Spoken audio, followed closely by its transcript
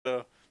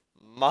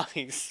my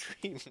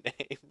stream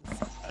names.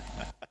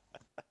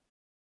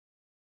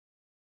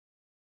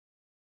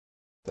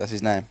 That's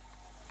his name.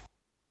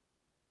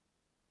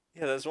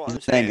 Yeah, that's what I'm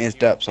His saying. name is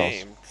You derp.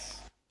 named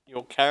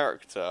your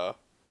character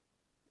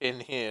in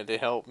here to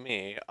help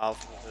me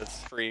after the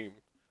stream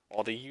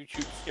or the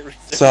YouTube series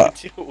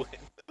that we're doing.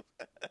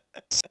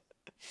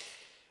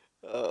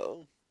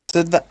 Oh.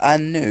 So that a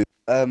new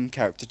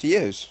character to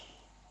use.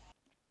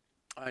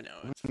 I know.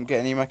 I didn't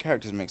get any of my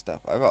characters mixed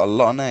up. I got a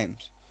lot of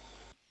names.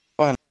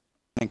 Violent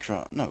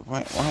Shrine. No,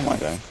 wait. Why am I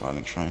going for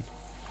Violent Shrine?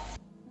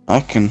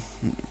 Can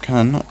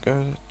I not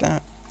go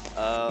that?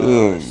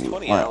 It's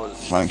 20 right.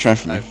 hours Violent Shrine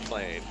for me. I've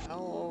played.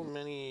 How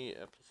many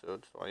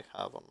episodes do I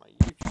have on my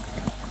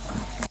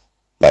YouTube?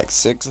 Like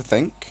 6, I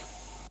think.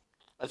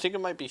 I think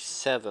it might be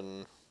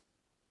 7.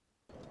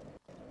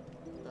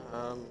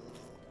 What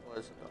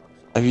is it?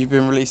 Have you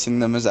been releasing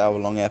them as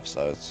hour-long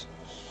episodes?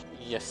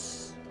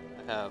 Yes,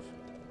 I have.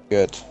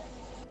 Good.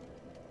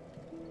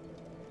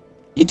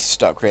 You need to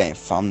start creating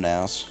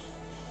thumbnails.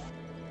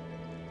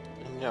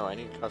 No, I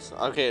need custom.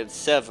 Okay, it's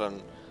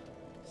 7.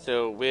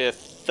 So we're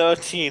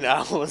 13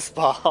 hours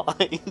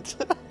behind.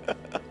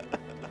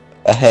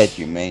 Ahead,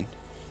 you mean?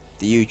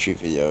 The YouTube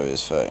video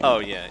is 30. Oh,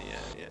 yeah.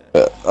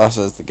 But us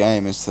as the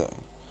game is 30.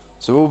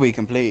 So we'll be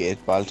completed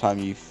by the time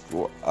you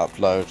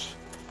upload.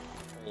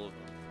 All of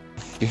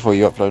them. Before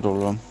you upload all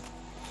of them.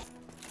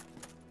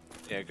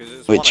 Yeah, because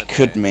it's which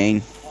could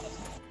mean.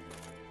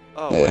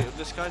 Oh, yeah. wait,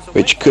 this guy's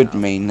Which could now.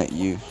 mean that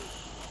you.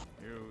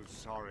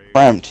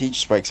 He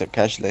just wakes up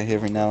casually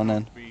every now and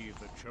then.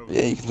 But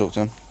yeah, you can talk to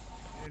him.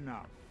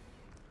 Enough.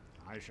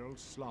 I shall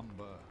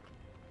slumber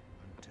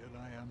until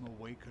I am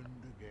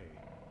awakened again.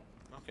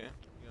 Okay,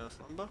 you gonna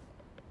slumber?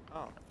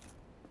 Oh.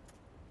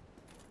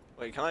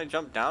 Wait, can I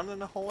jump down in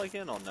the hole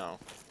again or no?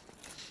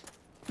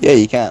 Yeah,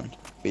 you can,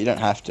 but you don't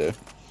have to.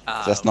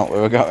 Ah, That's okay. not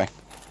where we're going.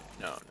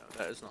 No,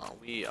 that is not.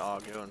 We are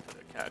going to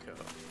the Caco.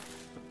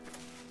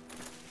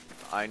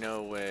 I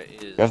know where it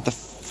is. You have the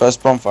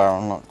first bonfire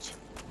unlocked.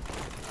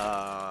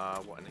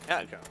 What, in the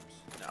catacombs?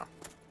 No.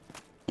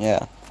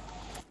 Yeah.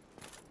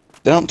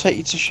 They don't take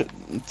you to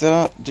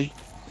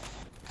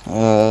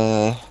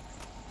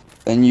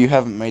then you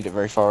haven't made it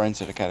very far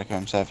into the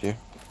catacombs, have you?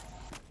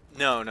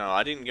 No,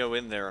 I didn't go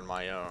in there on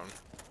my own.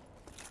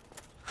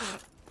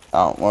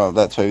 Oh, well,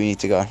 that's where we need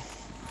to go.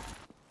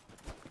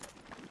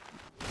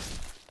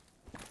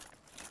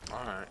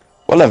 Alright.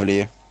 What level are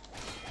you?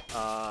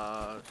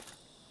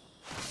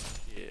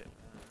 Shit.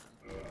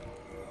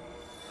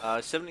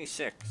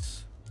 76.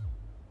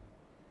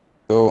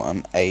 Cool,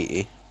 I'm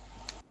 80.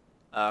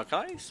 Can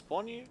I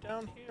spawn you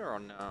down here or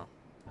no?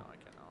 No, I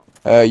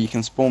cannot. You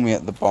can spawn me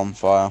at the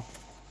bonfire.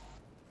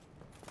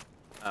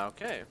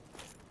 Okay.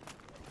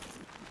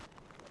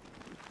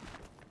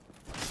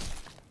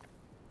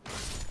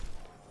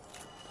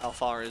 How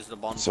far is the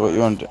bonfire? So what you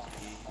want to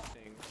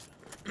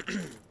do?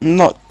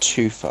 Not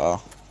too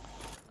far.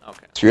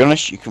 Okay. To be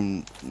honest, you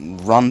can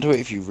run to it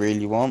if you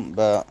really want,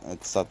 but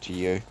it's up to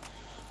you.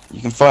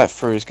 You can fight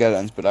through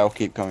skeletons, but they'll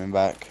keep coming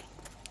back.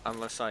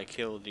 Unless I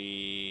kill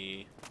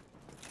the...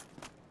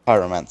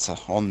 Pyromancer,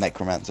 or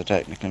Necromancer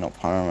technically, not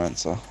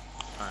Pyromancer.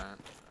 Alright,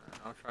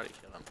 I'll try to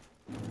kill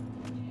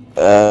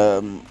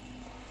him.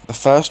 The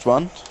first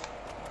one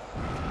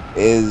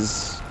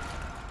is...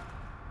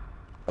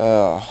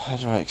 how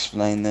do I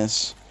explain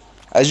this?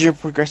 As you're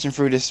progressing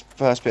through this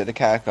first bit of the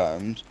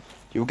catacombs,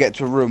 you'll get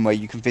to a room where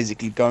you can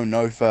physically go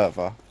no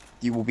further.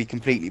 You will be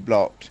completely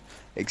blocked,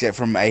 except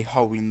from a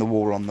hole in the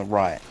wall on the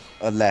right,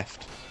 or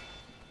left.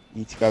 You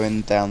need to go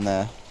in down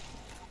there.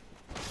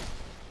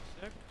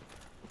 Sick.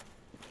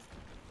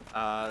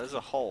 There's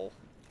a hole.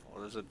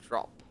 Or there's a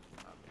drop.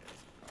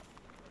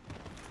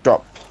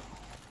 Drop.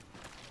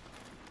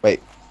 Wait.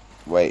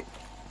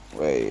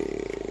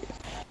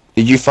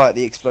 Did you fight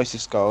the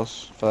explosive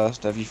skulls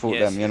first? Have you fought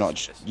them? You're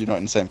not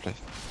in the same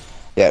place.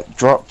 Yeah,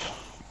 drop.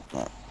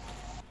 Right.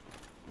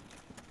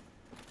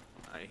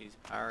 He's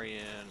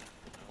parrying.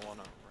 No one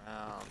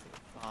around.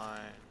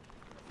 Fine.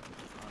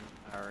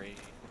 Unparry.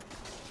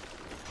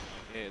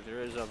 Okay,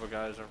 there is other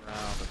guys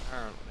around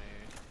apparently.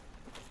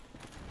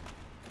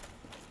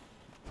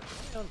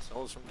 Can I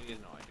unsouls from these?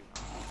 No, I do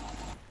not.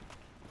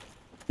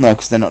 No,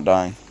 because they're not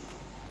dying.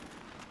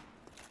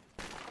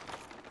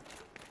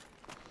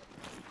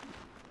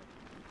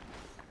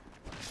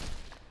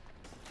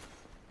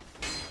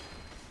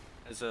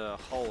 There's a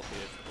hole here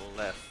to the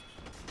left.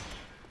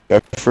 Go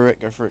through it.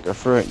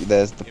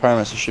 There's the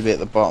pyramids should be at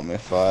the bottom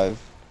if I've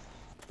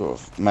sort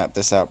of mapped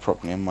this out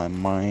properly in my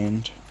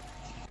mind.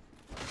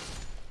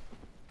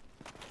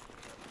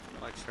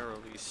 Like several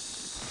of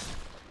these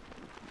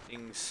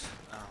things.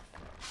 Oh.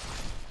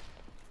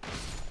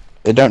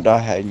 They don't die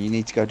here, and you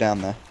need to go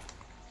down there.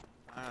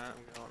 I'm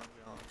going.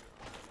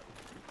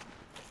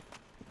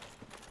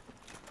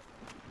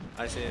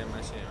 I see him.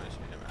 Oh shit.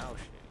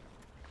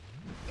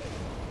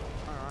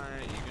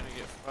 Alright, you're gonna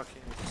get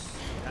fucking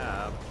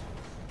stabbed.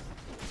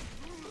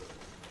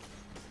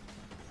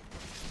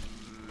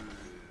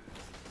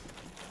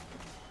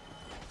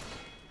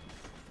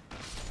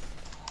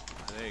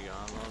 There you go,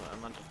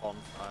 I'm on the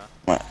bonfire.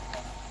 Right.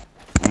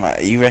 Right,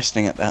 are you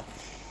resting at that?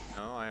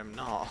 No, I am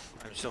not.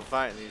 I'm still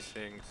fighting these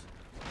things.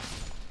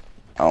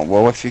 Oh,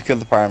 well, if you kill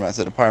the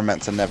pyromancer, the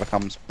pyromancer never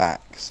comes back,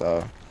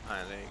 so...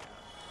 Alright, there you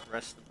go.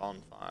 Rest the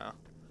bonfire.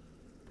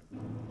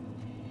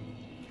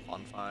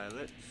 Bonfire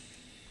lit.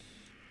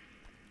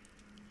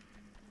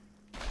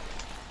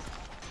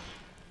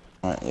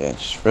 Right, yeah,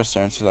 just rest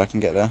there until I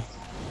can get there.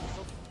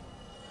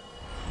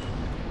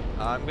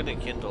 I'm gonna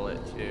kindle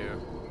it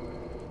too.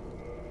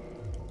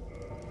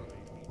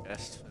 Probably be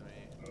best for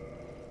me.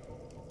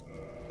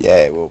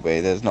 Yeah, it will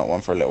be. There's not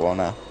one for a little while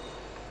now.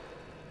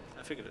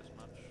 I figured as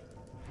much.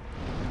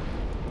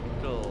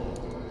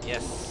 Cool.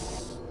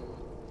 Yes.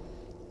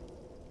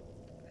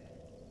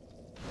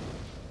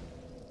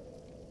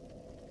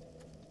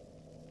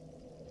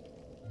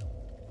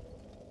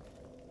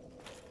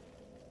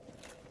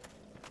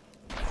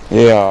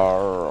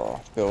 Yeah,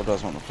 Bill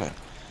does want to play.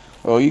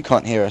 Well, you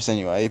can't hear us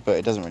anyway, but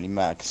it doesn't really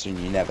matter because you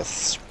never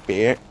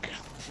speak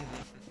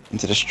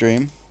into the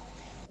stream.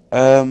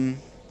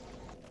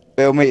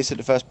 Bill, meet us at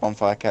the first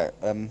bonfire,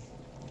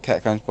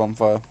 Catacombs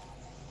bonfire.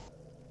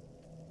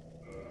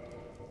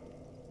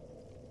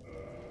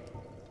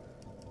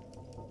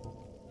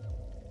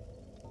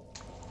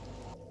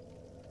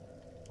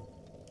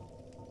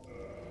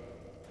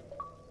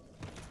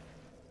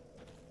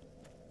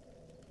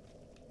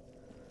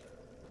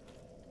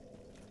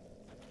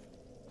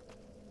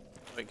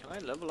 Wait, can I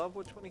level up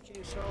with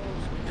 20k souls?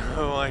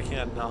 No, I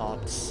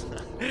cannot.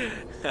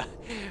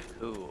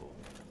 Ooh.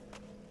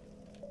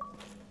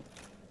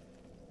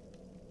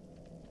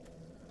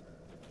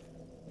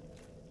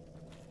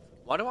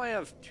 Why do I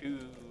have two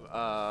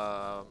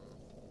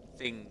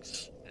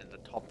things in the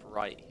top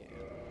right here?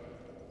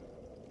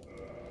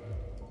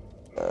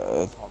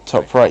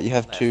 Top right, you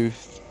have left. two...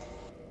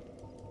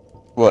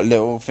 What,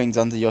 little things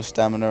under your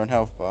stamina and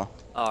health bar?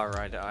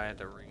 Alright, I had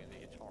the ring of the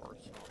guitar,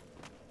 so...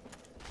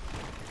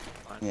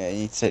 Fine. Yeah, you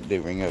need to take the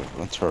ring of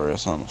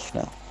Notorious on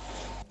now.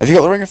 Have you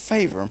got the ring of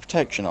favor and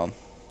protection on?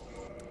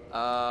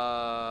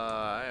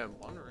 I have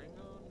one ring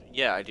on?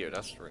 Yeah, I do,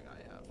 that's the ring I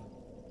have.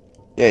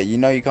 Yeah, you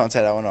know you can't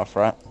take that one off,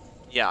 right?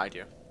 Yeah, I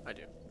do.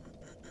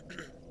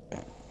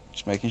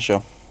 Just making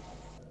sure.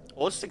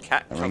 What's the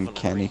cat The ring covenant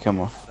can ring you come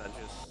do? off? That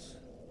just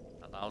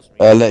allows me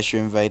Lets you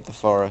invade the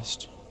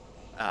forest.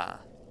 Ah.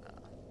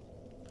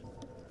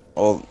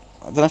 Or,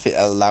 I don't know if it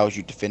allows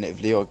you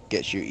definitively or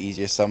gets you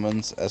easier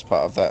summons as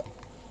part of that.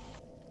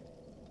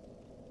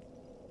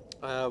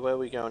 Where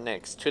we go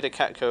next? To the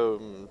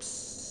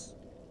catacombs.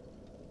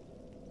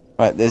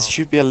 Right, there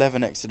should be 11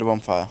 next to the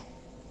bonfire.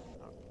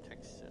 Oh,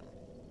 text him.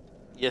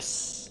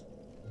 Yes.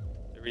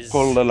 There is.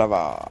 Pull the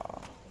lever.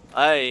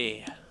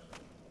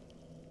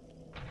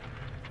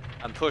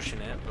 I'm pushing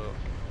it, but...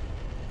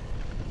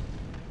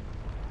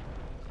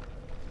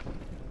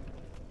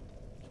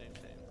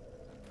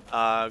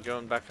 Same.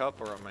 Going back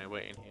up, or am I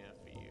waiting here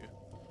for you?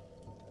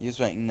 You're just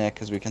waiting there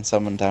because we can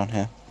summon down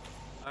here.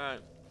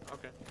 Alright,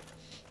 okay.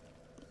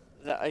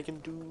 That I can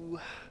do...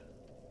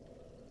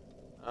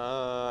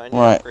 I need to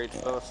upgrade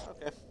first,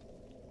 okay.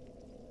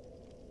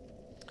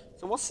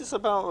 So what's this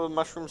about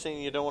Mushroom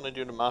saying you don't want to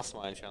do the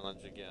Mastermind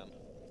Challenge again?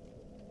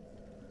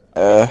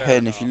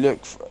 And if you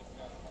look...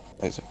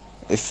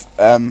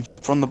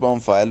 from the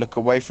bonfire, look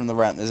away from the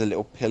ramp, there's a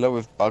little pillar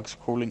with bugs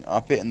crawling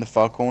up it in the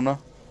far corner.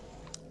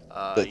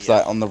 That's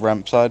like on the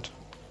ramp side.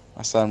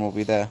 My son will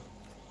be there.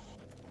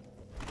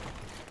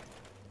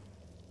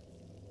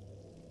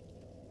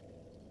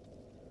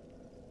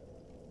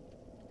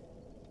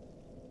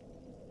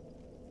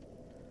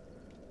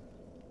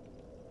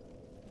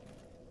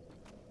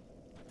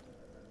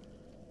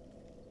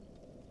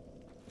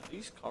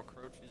 These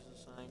cockroaches the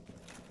same?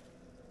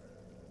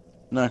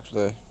 No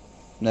clue.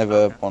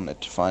 Never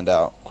wanted to find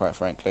out, quite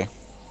frankly.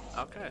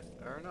 Okay,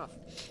 fair enough.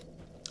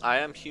 I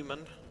am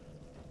human.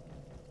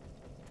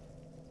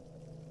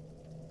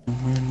 I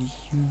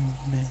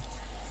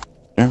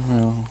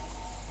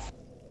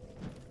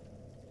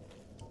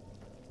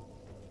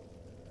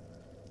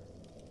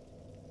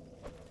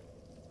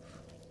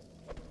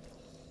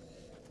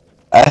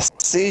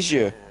sees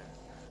you.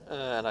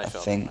 And I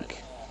fell think.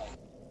 behind.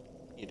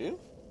 You do?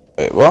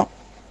 Wait, what?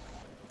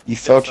 You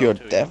fell to your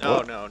too. death? No,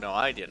 What? no,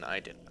 I didn't.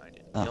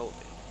 Oh. You'll did.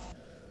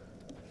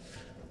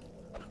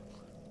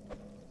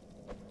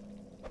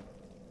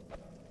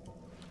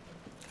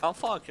 How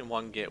far can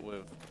one get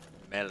with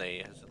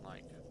melee as in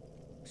like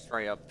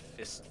straight up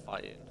fist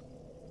fighting?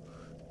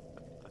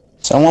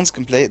 Someone's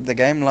completed the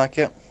game like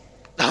it.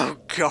 Oh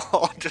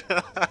god.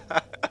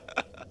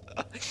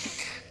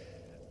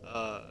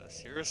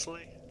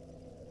 Seriously?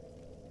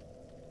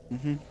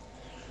 Mhm.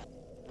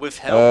 With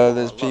help?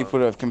 There's people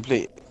that have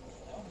completed.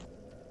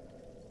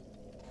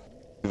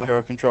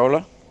 Hero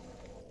controller.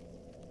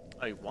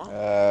 Oh,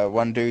 what?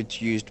 One dude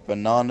used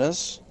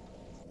bananas.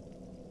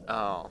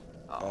 Oh.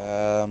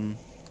 Um,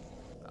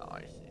 Oh,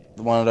 I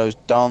see. one of those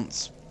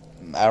dance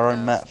arrow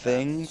Dance mat mats.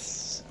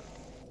 things.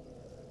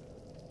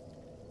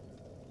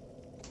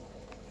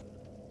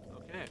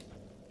 Okay.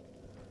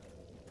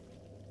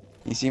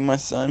 You see my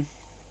son?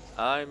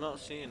 I'm not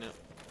seeing it.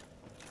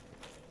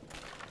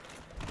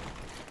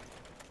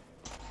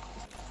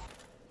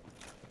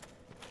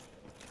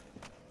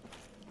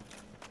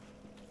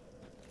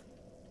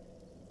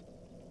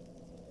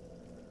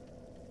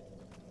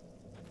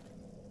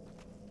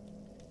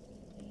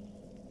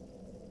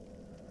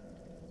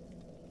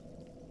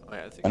 Wait,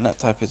 I think And that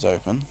type is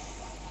open.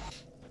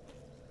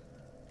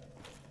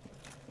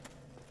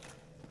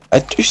 I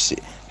do see.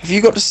 Have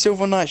you got the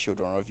silver knight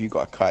shield on, or have you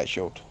got a kite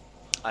shield?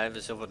 I have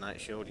a silver knight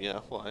shield, yeah,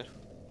 why?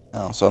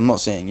 Oh, so I'm not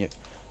seeing you.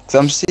 Because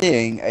I'm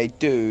seeing a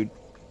dude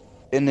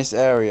in this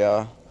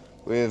area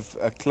with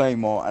a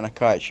claymore and a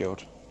kite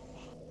shield.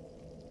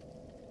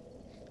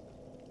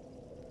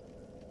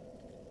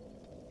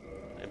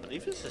 I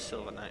believe it's a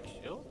silver knight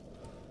shield.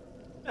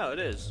 No, it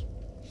is.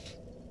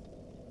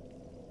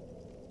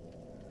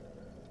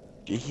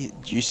 Do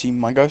you see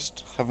my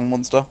ghost having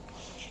one star?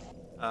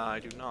 I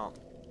do not.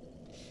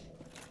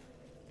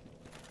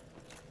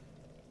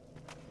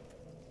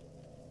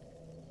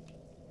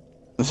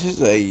 This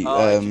is a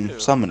Oh, I do.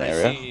 summon I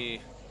area.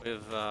 see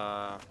with,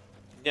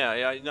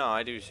 yeah, no,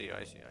 I do see,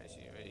 I see.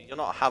 You're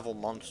not a Havel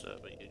monster,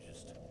 but you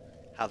just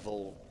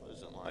Havel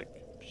isn't like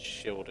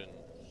shield and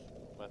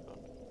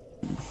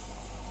weapon.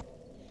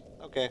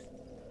 Okay.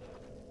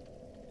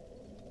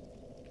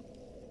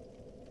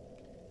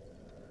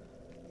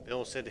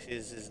 Bill said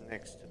his is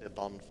next to the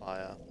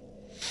bonfire.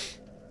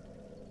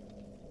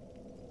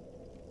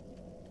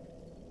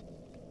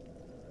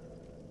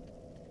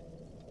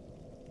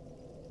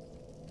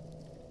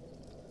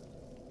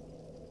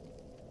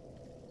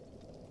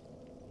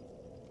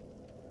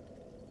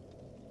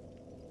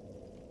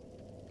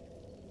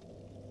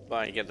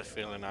 But I get the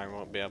feeling I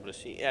won't be able to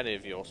see any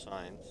of your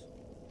signs.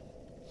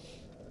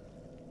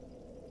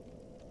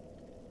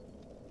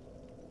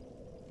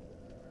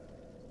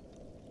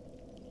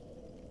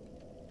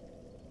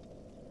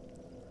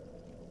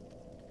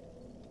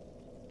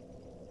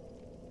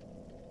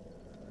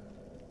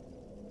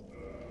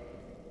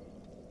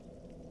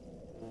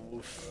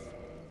 Woof.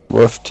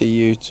 Woof to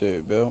you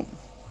too, Bill.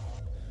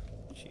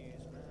 Jeez,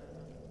 man.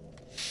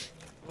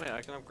 Wait,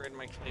 I can upgrade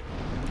my clip.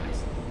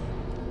 Nice.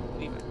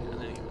 Leave it, yeah,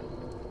 anyway.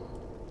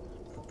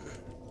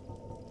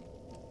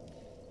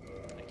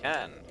 I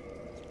can.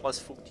 It's plus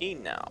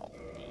 14 now.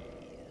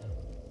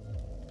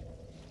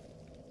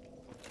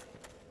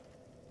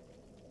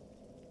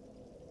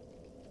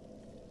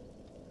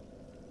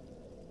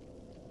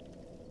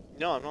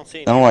 No, I'm not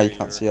seeing I don't know why you either.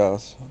 can't see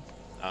ours.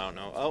 I don't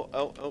know.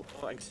 Oh,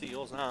 I can see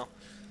yours now.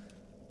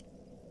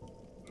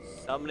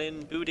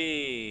 Summoning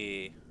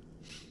booty.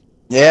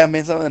 Yeah, I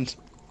mean something.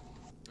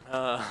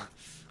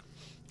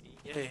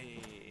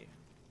 Yay.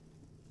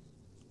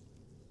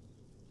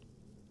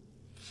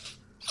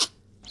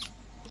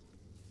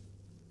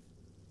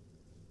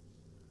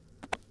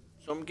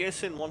 So I'm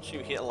guessing once you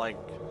hit like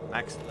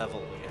max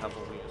level, you have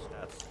all your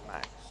stats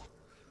maxed.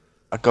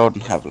 A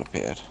golden Havel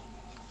appeared.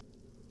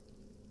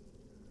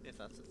 If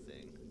that's a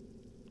thing.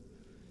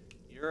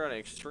 You're an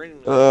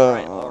extremely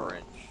bright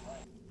orange.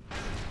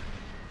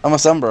 I'm a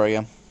Sombra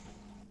again.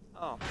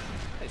 Oh,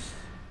 nice.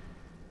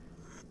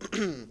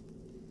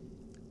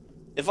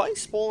 If I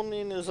spawn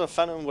in as a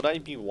Phantom, would I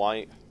be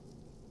white?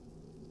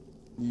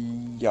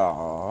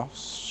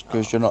 Yes,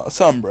 because you're not a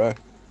Sombra.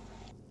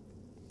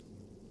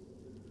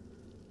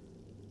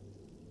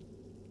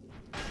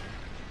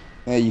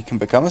 Yeah, you can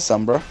become a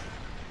Sombra.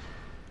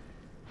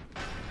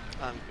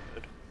 I'm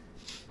good.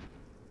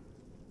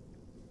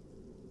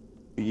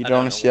 But you I don't don't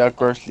want know to see our what-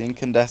 grossly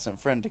incandescent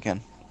friend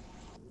again.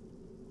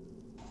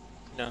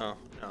 No,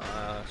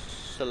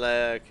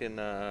 Select can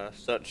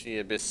search the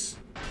abyss.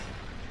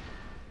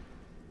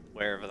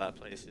 Wherever that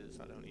place is,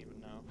 I don't even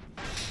know.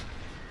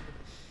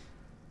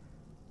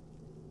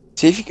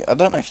 See if you can, I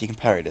don't know if you can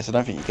parry this, I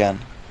don't think you can.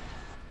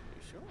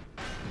 You sure?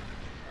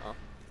 Oh.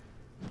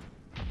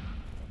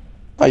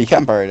 Oh, you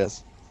can parry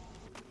this.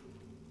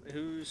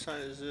 Whose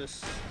sign is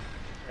this?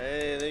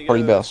 Hey, there you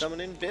Probably go. Bill's.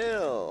 Summoning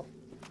Bill.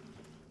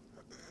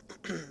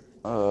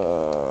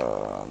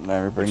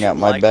 Let me bring Would out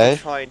you my like bed.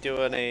 to try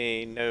doing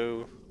a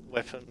no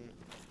weapon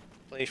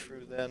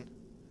playthrough then?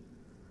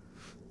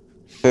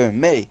 Who,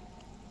 me?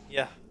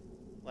 Yeah.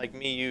 Like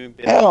me, you,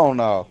 Bill. Hell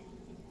no.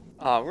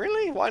 Oh,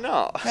 really? Why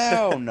not?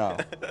 Hell no.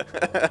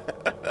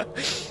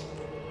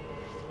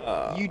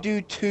 You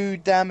do 2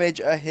 damage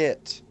a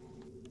hit.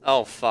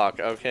 Oh, fuck.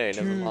 Okay,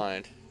 never 2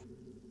 mind.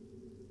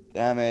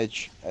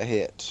 damage a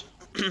hit.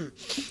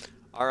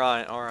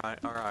 Alright. Chill.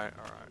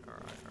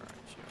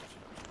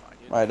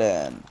 Right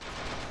then.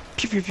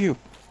 Pew pew pew.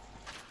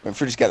 Wait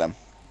for just get them.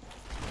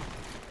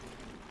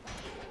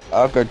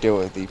 I'll go deal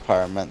with the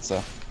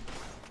pyromancer.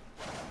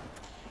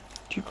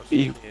 Can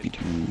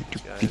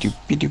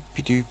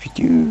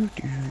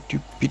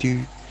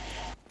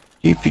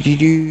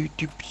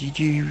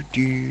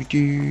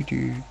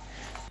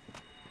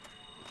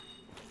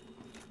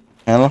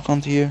I lock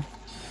onto you?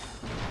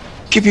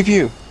 Pew pew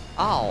pew.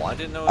 Oh, I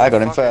didn't know I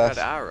got him fucker first.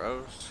 had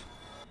arrows.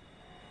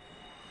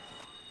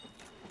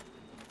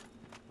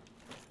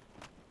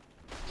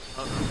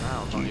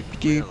 Oh, no, not even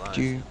realized.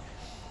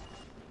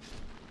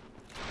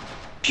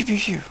 Pew pew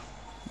pew.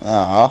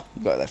 Ah,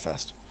 you got there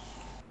fast.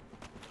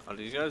 Oh,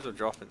 these guys are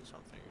dropping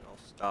something or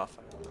stuff.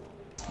 I don't know.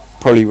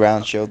 Probably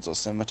round shields or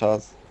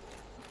scimitars.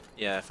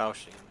 Yeah,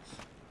 Falchions.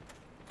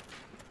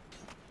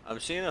 I'm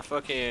seeing a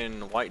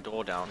fucking white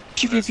door down.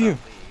 Pew, pew, Where's that pew. lead?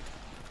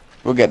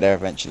 We'll get there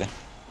eventually.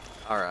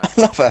 Alright. I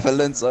love it. I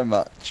learned so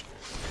much.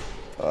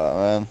 Oh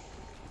man.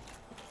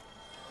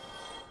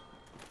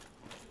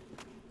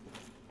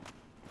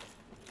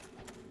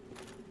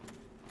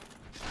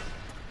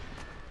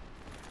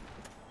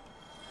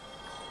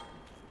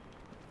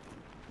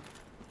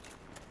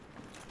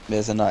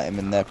 There's an item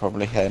in there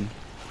probably, Hen.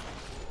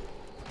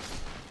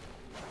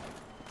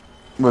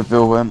 Where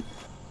Bill went.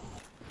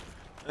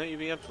 No, you'd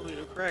be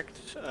absolutely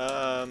correct.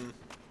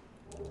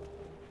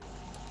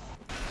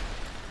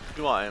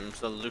 Two items,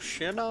 the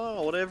Luciana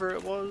or whatever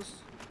it was.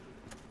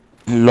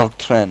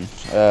 Logtren,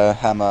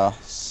 hammer,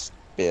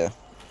 spear.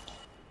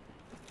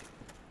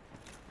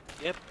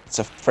 Yep, It's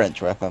a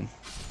French weapon.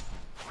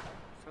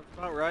 sounds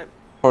about right.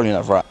 Probably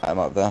another item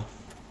up there.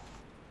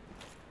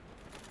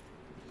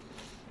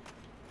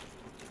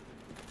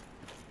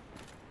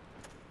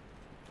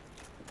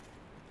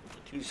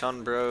 Two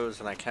Sun Bros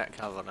and a Cat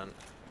Covenant.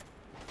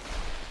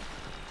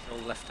 Still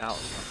left out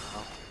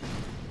somehow.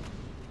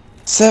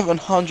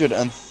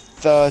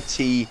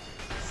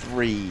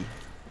 733.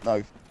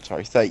 No,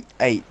 sorry,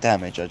 38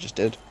 damage I just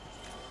did.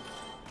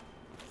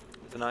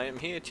 There's an item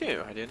here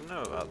too. I didn't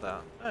know about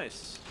that.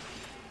 Nice.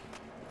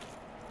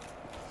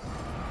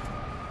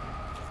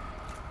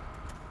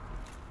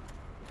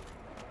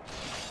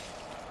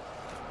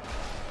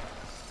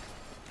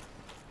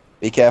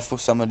 Be careful,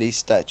 some of these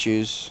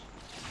statues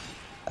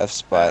have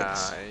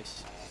spikes.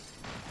 Nice.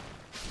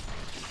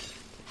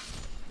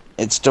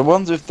 It's the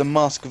ones with the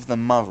mask of the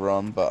mother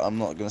on, but I'm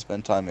not going to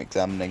spend time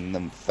examining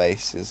them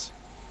faces.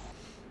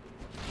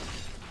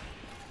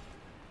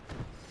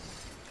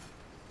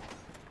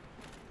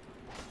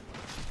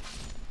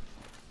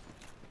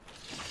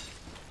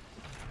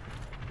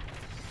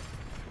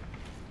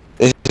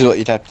 This is what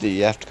you'd have to do.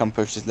 You have to come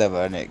push this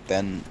lever and it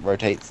then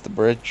rotates the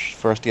bridge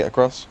for us to get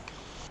across.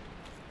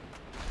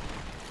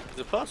 There's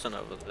a person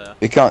over there.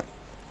 We can't.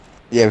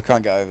 Yeah, we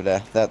can't get over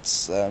there.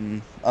 That's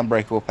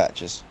unbreakable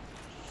patches.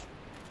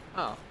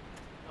 Oh,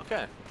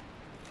 okay.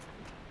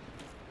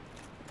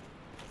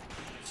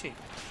 Let's see.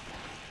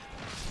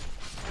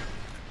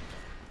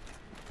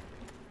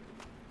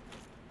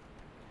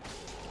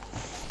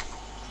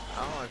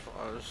 Oh, I thought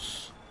I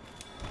was.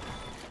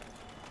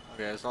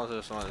 Okay, it's not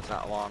this one, it's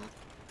that one.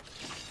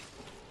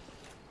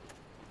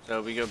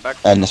 So we go back.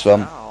 And this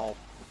one. Ow.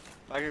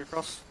 Back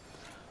across.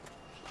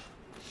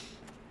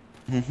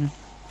 Mhm.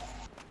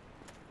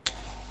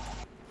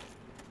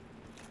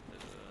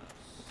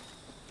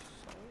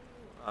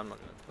 I'm not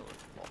gonna kill it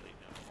body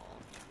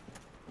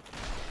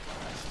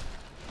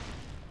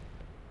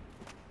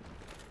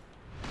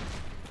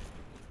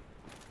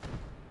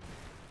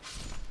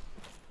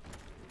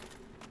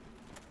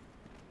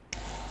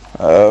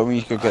anymore.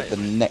 We could get the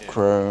Right,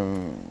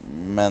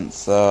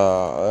 necromancer.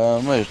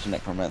 Where's the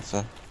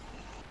necromancer?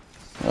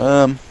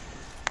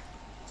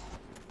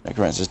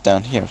 Necromancer's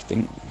down here, I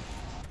think.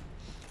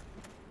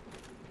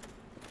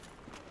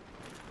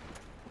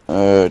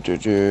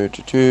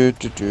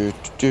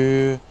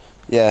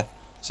 Yeah.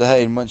 So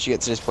hey, once you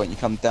get to this point, you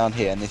come down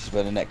here, and this is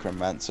where the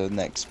necromancer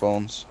next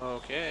spawns.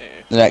 Okay.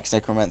 The next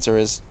necromancer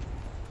is.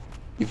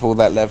 You pull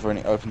that lever, and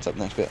it opens up the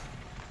next bit.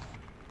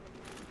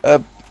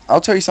 I'll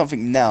tell you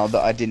something now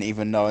that I didn't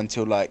even know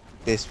until like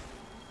this,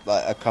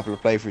 like a couple of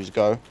playthroughs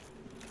ago.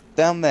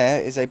 Down there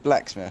is a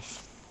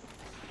blacksmith.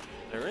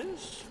 There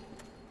is?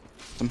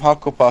 Some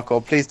hardcore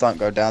parkour. Please don't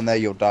go down there,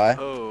 you'll die.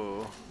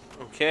 Oh.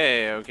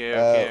 Okay,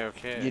 okay.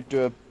 You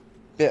do a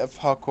bit of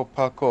hardcore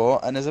parkour,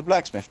 and there's a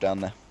blacksmith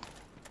down there.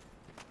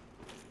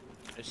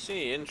 I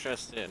see,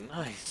 interesting.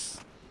 Nice.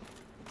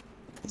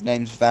 His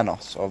name's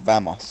Vanos, or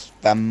Vamos.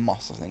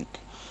 Vamos, I think.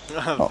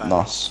 Not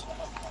Nos.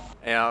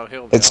 Yeah,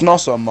 he'll be It's on.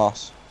 Nos or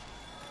Moss.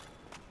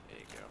 There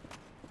you go.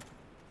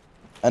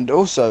 And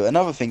also,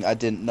 another thing I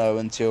didn't know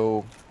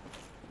until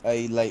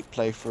a late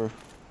playthrough.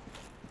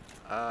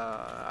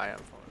 I am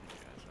following you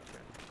guys,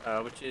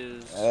 okay. Which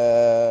is...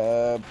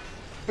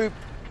 Boop.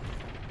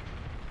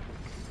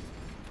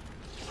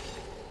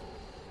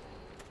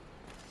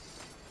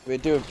 We're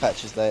doing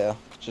patches later.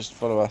 Just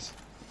follow us.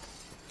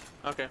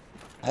 Okay.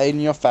 Hayden,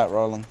 you're fat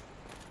rolling.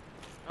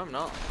 I'm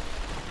not.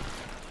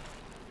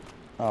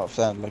 Oh, it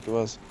sounded like it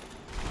was.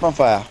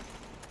 Bonfire.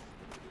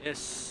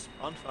 Yes,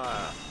 on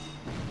fire.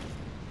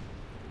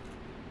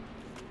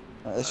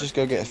 Right, let's just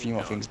go get a few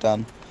more things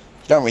done.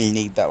 You don't really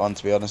need that one,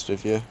 to be honest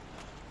with you.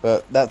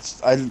 But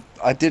that's... I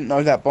didn't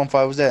know that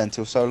bonfire was there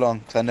until so long,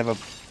 because I never...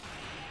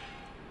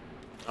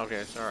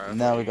 Okay, sorry. I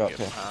Now thought we you got could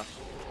here. get past.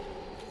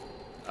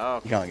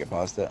 Oh, You can't get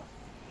past it.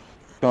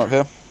 Come up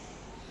here.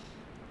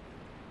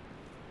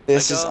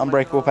 This is my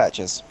unbreakable God.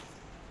 patches.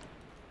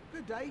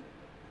 Good day.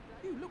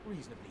 You look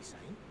reasonably sane.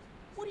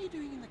 What are you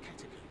doing in the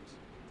catacombs?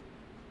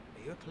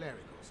 Are you a cleric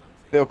or something?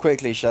 Real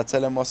quickly, should I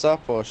tell him what's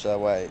up, or should I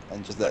wait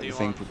and just what let do the you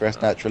thing want? progress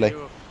naturally?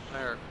 You a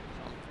player or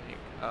something?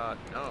 No.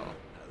 No? Well,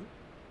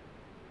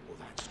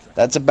 that's strange.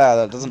 That's a bow,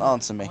 that doesn't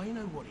answer me. I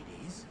know what it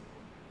is.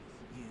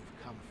 You've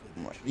come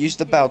for the Use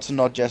the bow to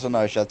nod yes or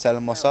no. Should I tell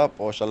him what's up,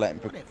 or should I let him...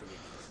 whatever it is.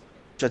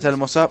 Should I tell him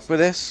what's up with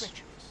this?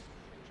 Treacherous.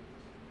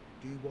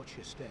 Do you watch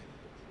your step?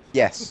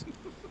 Yes.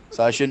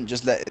 So I shouldn't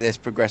just let this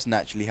progress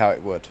naturally how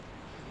it would.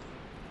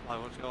 Why,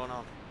 what's going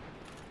on?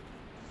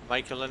 Am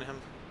I killing him?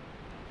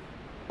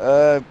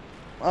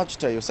 I'll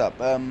just tell you what's up.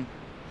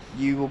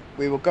 We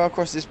will go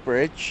across this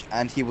bridge,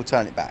 and he will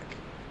turn it back,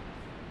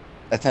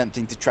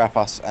 attempting to trap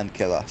us and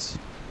kill us.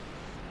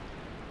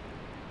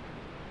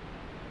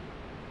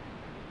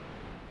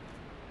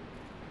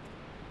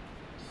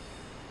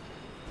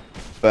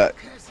 But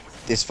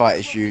this fight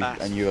is you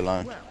and you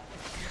alone. Well,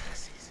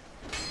 curses.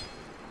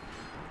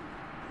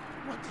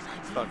 What did I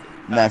do? Fuck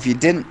it. Now, if you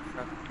didn't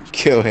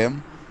kill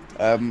him,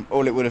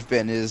 all it would have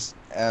been is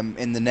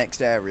in the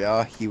next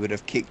area he would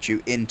have kicked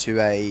you into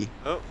a.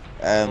 Oh,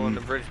 pulling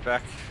the bridge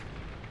back.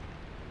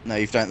 No,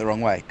 you've done it the wrong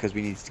way because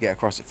we needed to get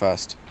across it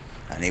first,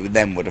 and he would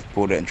have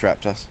pulled it and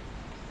trapped us.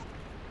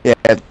 Yeah,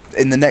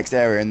 in the next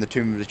area, in the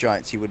Tomb of the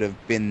Giants, he would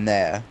have been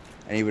there,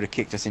 and he would have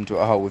kicked us into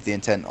a hole with the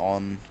intent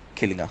on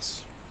killing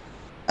us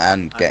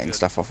and getting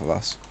stuff off of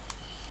us.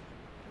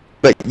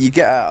 But you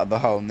get out of the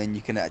hole, and then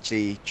you can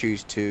actually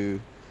choose to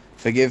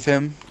forgive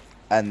him,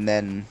 and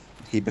then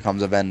he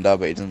becomes a vendor,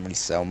 but he doesn't really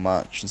sell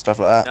much and stuff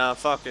like that. Nah,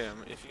 fuck him.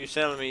 If you're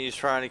telling me he's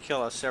trying to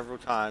kill us several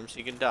times,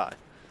 he can die.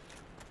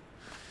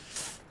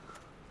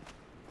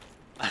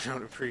 I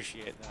don't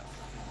appreciate that.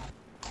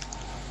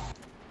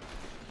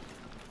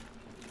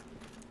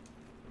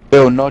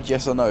 Bill, nod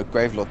yes or no,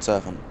 Gravelord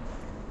Servant.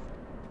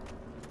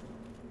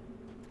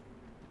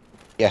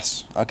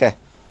 Yes, okay.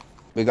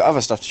 We've got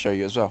other stuff to show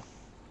you as well.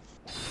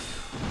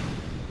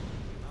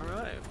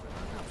 Alright.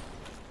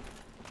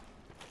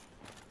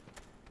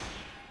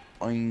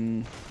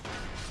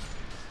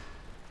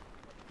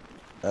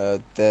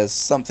 There's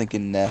something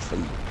in there for...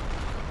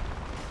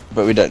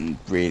 But we don't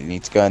really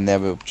need to go in there,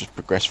 we'll just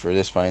progress through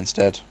this way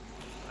instead.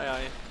 Aye,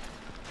 aye.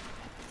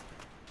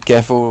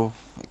 Careful,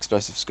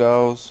 explosive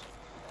skulls.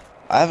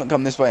 I haven't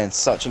come this way in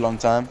such a long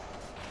time.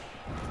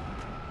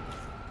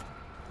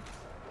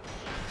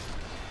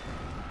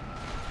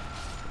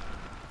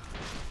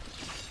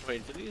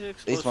 Wait, did these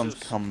explosives... These ones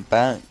come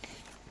back.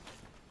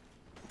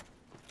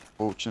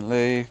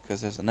 Fortunately,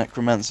 because there's a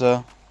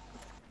necromancer.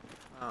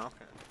 Oh,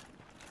 okay.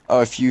 Oh,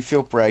 if you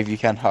feel brave, you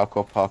can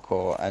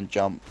parkour and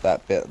jump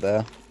that bit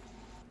there.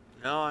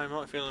 No, I'm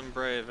not feeling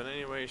brave in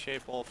any way,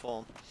 shape, or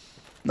form.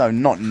 No,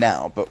 not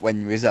now, but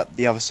when you're at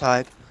the other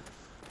side.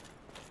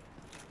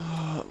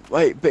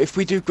 Wait, but if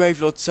we do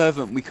Gravelord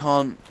Servant, we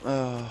can't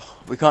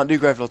do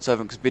Gravelord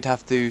Servant because we'd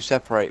have to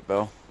separate,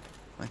 Bill.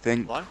 I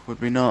think. What? Would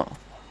we not?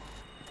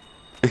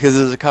 Because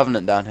there's a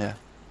covenant down here.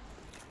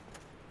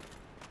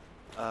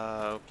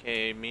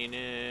 Okay,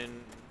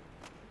 meaning...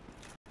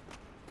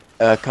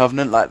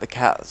 Covenant like the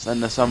cats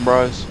and the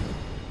Sunbros.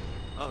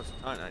 Oh, it's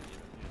a night.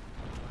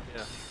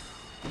 Yeah.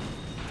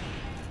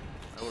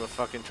 I would have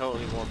fucking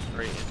totally walked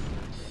straight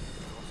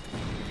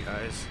in. You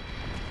guys.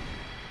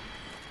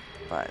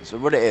 Right, so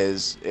what it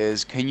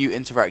is can you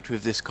interact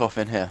with this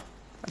coffin here?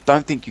 I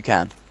don't think you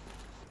can.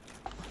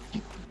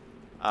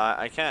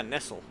 I can,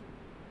 nestle.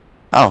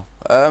 Oh,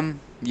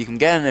 you can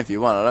get in if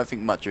you want. I don't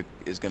think much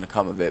is going to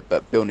come of it,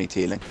 but Bill needs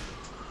healing.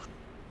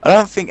 I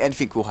don't think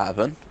anything will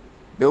happen.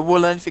 Bill,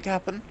 will anything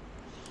happen?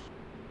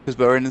 Because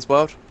we're in this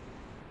world?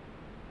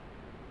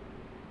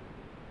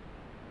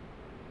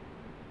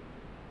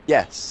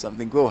 Yes,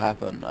 something will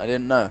happen. I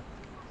didn't know.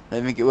 I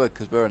didn't think it would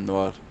because we're in the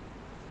world.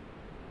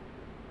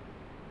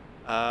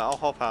 I'll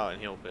hop out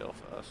and heal Bill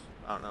first.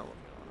 I don't know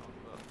what's going on,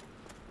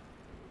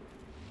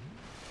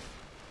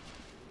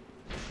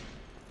 but...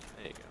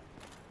 There you go.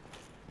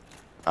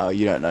 Oh,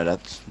 you don't know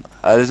that.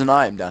 There's an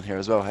item down here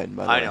as well, Hayden,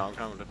 by the way. I know, I'm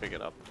coming to pick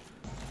it up.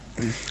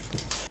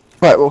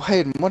 Right, well,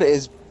 Hayden, what it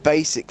is,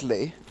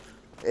 basically,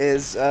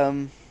 is,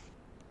 you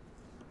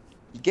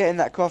get in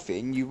that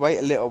coffin, you wait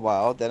a little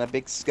while, then a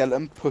big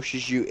skeleton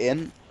pushes you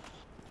in,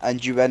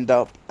 and you end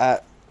up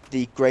at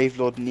the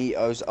Gravelord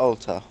Nito's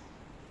altar.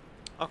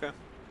 Okay.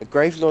 The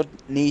Gravelord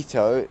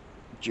Nito,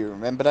 do you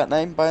remember that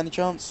name by any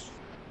chance?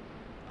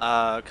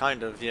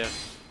 Kind of,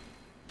 yes.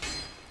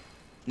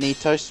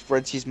 Nito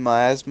spreads his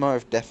miasma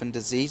of death and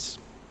disease.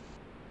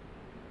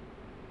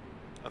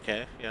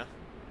 Okay, yeah.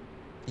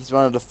 He's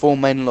one of the 4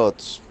 main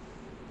lords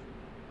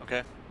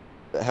Okay.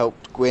 that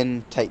helped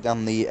Gwyn take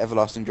down the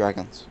everlasting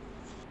dragons.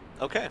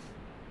 Okay.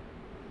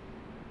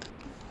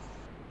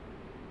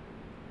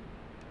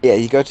 Yeah,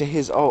 you go to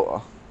his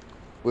altar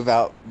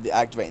without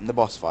activating the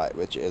boss fight,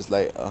 which is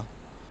later,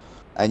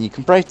 and you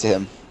can pray to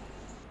him,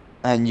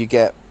 and you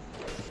get,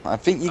 I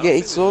think you get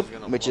his sword,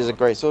 which is a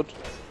great sword.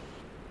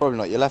 Probably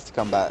not. You'll have to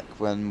come back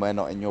when we're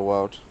not in your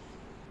world.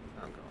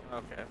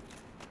 Okay.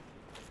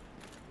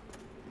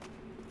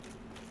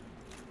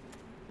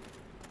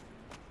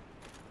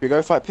 Should we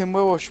go fight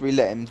Pinwheel, or should we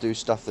let him do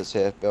stuff that's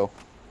here, Bill?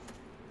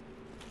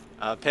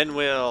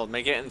 Pinwheel,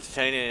 make it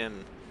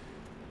entertaining.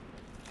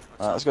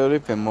 Alright, let's go do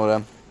Pinwheel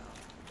then.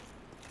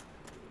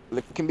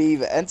 It can be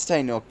either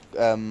entertaining or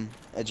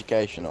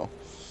educational.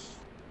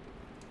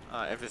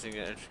 Everything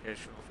is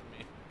educational for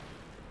me.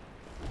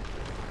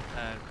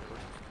 And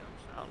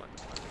sound like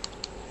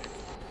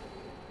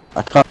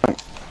I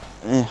can't.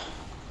 Yeah.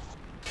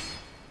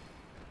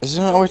 Is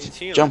there no way He's to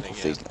healing jump off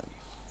again. these things?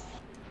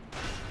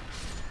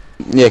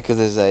 Yeah, because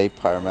there's a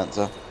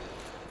pyromancer.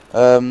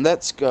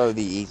 Let's go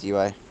the easy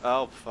way.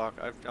 Oh fuck!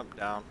 I've jumped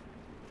down.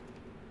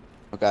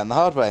 We're going the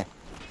hard way.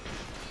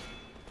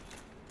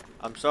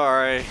 I'm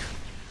sorry.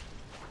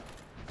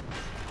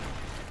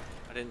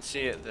 I didn't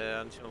see it there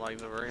until like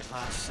the very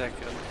last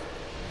second.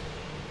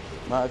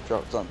 Might have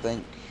dropped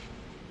something.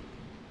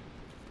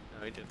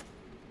 No, he didn't.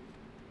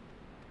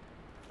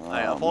 Oh,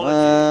 Hey, man.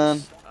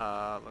 apologies.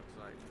 Looks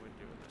like we're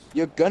doing this.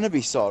 You're gonna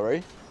be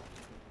sorry.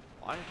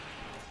 Why?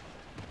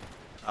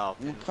 Oh.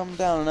 You come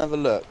down and have a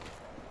look.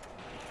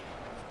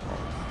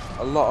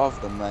 A lot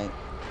of them, mate.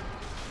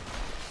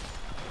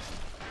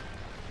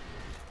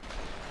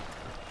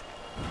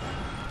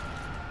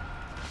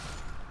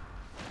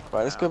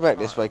 Right, let's go back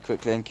this way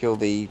quickly and kill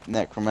the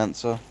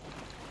necromancer.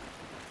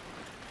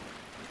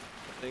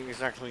 I didn't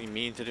exactly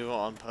mean to do it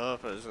on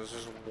purpose. I was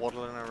just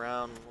waddling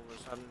around all of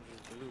a sudden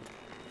just boom.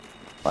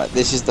 Right,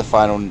 this is the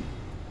final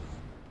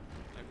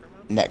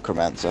Necromancer?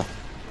 necromancer.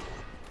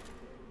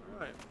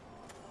 Alright.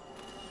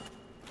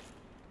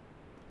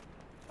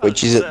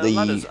 Which is at the...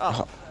 ladder's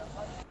up.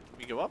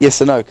 We go up?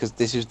 Yes, I know, because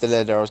this is the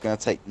ladder I was going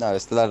to take... No,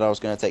 it's the ladder I was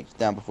going to take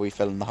down before you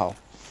fell in the hole.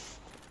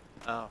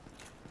 Oh.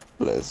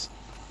 Liz.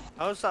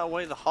 How is that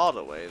way the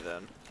harder way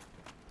then?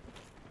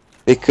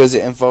 Because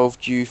it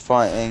involved you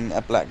fighting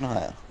a Black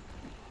Knight.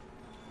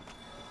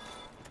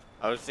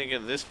 I was thinking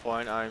at this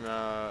point I'm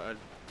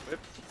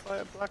equipped to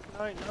fight a Black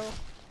Knight, no?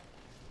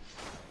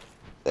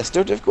 They're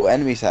still difficult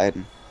enemies,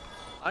 Hayden.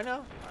 I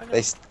know.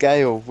 They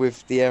scale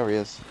with the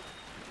areas.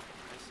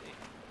 I see.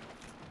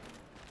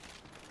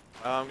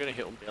 I'm gonna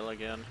hit Bill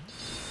again.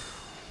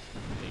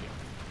 There you go.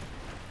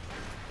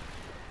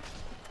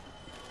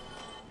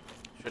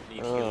 Should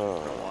need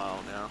healing for a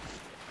while now.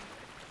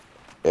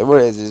 Yeah,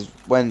 what it is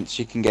when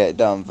she can get it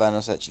done,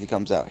 Vanos actually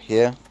comes out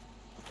here.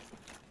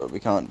 But we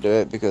can't do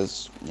it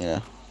because, you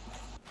know.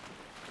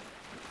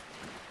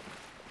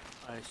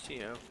 I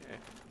see, okay.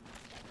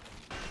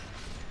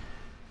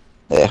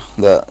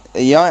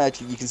 Yeah,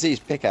 actually, you can see his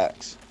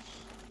pickaxe.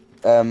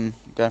 Going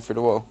through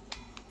the wall.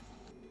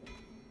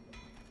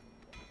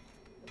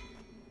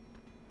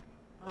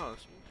 Oh,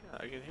 yeah,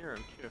 I can hear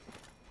him too.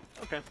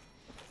 Okay.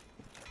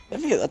 I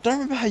don't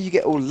remember how you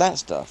get all that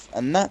stuff,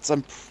 and that's I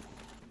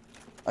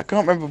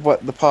can't remember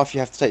what the path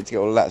you have to take to get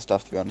all that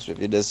stuff. To be honest with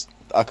you, there's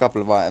a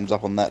couple of items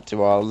up on that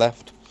to our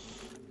left.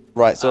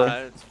 Right,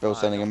 sorry.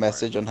 Bill's sending a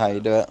message on how you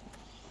do it.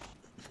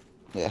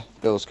 Yeah,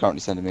 Bill's currently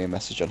sending me a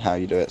message on how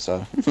you do it,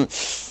 so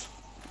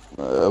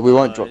we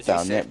won't drop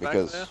down yet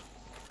because.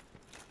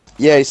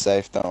 Yeah, he's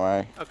safe. Don't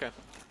worry. Okay.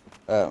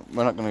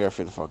 We're not gonna go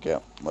through the fog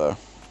yet. Though.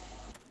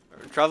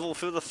 Travel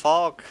through the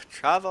fog.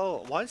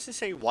 Travel. Why does it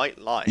say white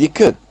light? You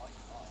could.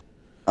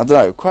 I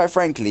don't know. Quite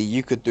frankly,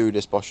 you could do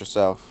this boss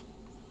yourself.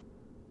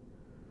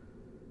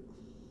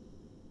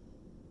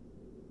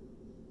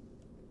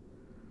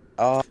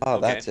 Oh,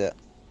 Okay. that's it.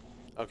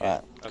 Okay.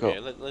 Right,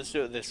 okay. cool. Let's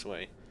do it this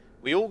way.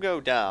 We all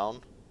go down,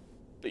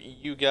 but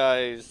you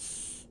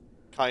guys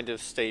kind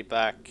of stay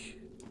back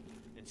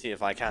and see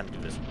if I can do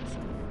this myself.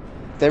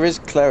 There is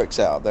clerics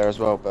out there as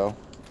well, Bill.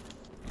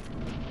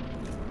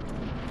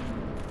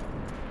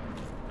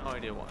 No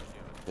idea what I'm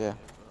doing.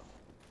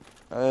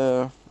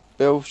 Yeah.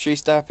 Bill, should we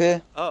stay up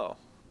here? Oh.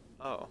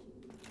 Oh.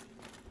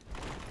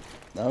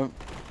 No.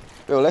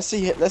 Bill, let's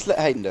let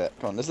Hayden do it.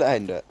 Come on, let's let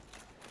Hayden do it.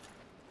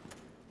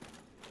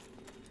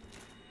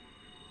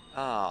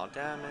 Oh,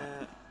 damn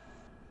it.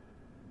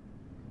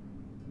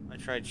 I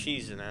tried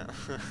cheesing it.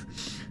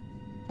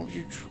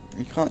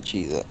 You can't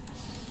cheese it.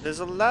 There's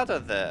a ladder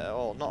there.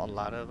 Oh, not a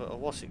ladder, but a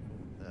what's it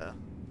called there?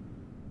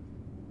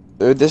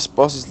 Dude, this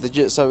boss is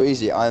legit so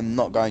easy, I'm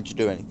not going to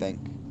do anything.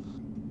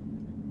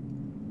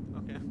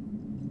 Okay.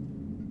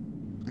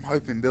 I'm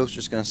hoping Bill's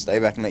just going to stay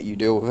back and let you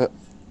deal with it.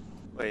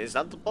 Wait, is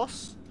that the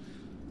boss?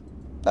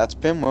 That's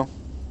Pinwheel.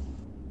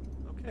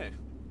 Okay.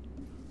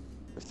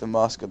 With the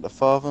mask of the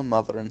father,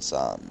 mother, and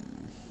son.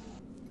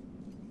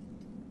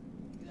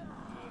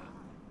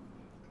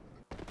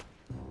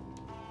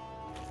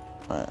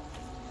 Right.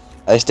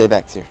 I stay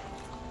back here.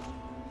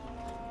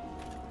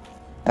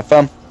 Have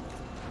fun.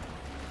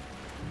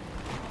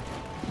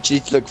 You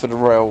need to look for the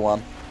royal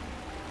one.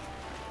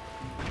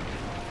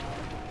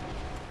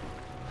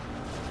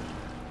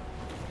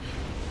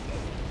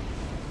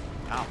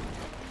 Ow.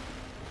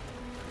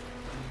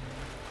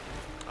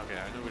 Okay,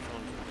 I know which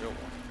one's the real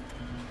one.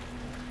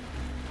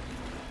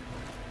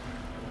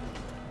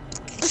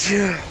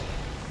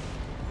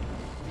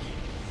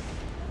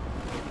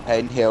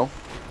 Hayden Hill.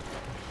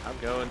 I'm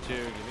going to.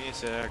 Give me a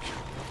sec.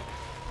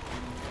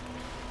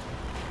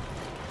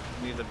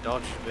 Need the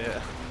dodge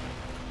bit.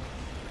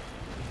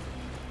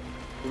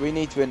 Do we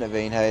need to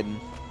intervene, Hayden?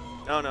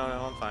 No,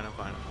 I'm fine, I'm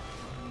fine.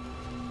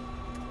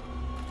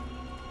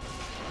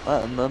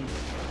 Right, and then.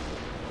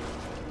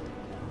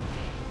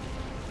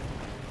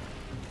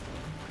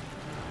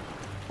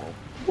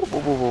 Whoa,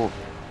 whoa, whoa, whoa.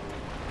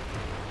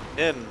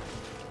 In.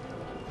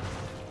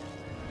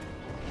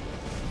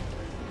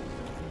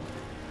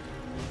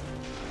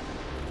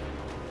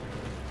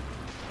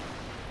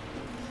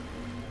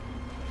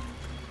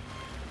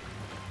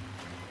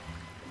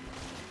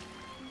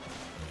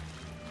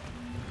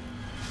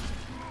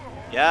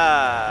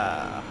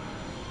 Yeah.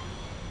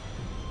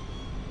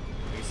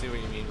 I see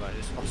what you mean by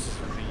this boss is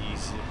really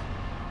easy.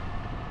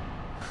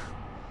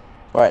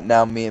 Right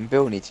now, me and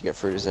Bill need to get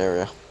through this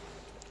area.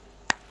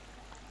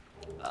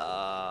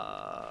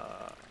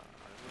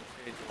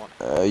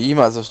 You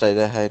might as well stay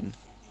there, Hayden.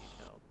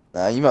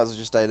 You might as well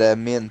just stay there.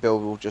 Me and Bill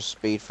will just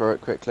speed through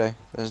it quickly.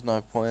 There's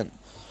no point.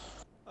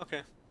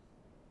 Okay.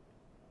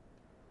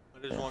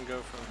 Where does one go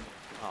from?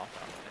 Oh,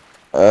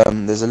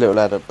 okay. There's a little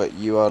ladder, but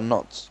you are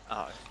not.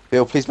 Oh.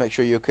 Bill, please make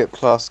sure you equip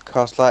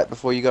cast light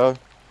before you go.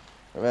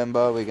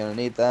 Remember, we're gonna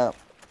need that.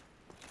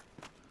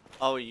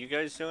 Oh, are you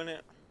guys doing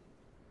it?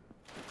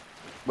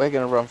 We're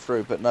gonna run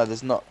through, but no,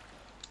 there's not.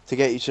 To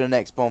get you to the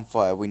next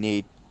bonfire,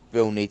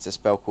 Bill needs a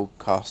spell called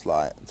cast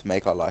light to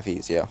make our life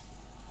easier.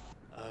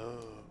 Oh.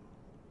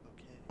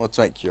 Okay. Or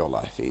to make your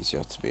life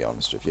easier, to be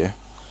honest with you.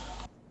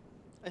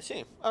 I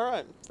see.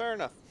 Alright, fair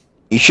enough.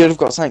 You should have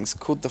got something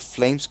called the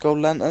Flame Skull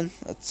Lantern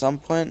at some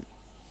point.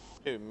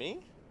 Who,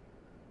 me?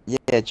 Yeah,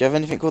 do you have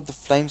anything called the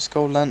Flame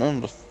Skull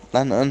Lantern?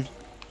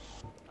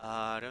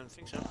 I don't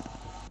think so.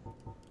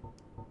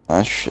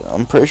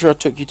 I'm pretty sure I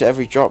took you to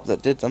every drop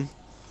that did them.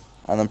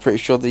 And I'm pretty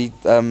sure the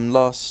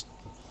last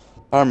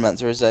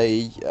Pyromancer is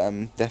a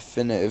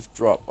definitive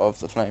drop of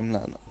the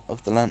lantern. No,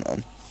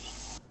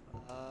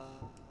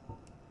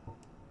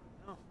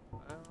 I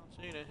don't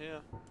see it here.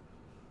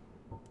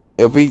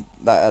 It'll be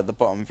that at the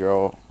bottom of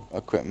your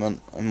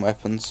equipment and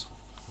weapons.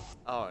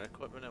 Oh,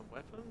 equipment and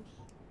weapons?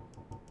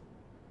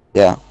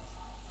 Yeah.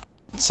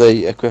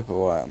 Say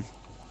equipable item.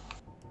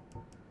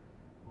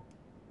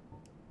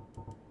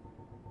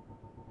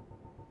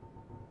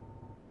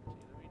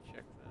 Let me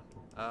check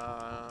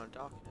that.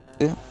 Doc.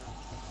 Yeah.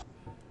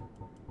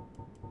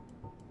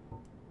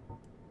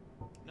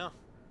 No.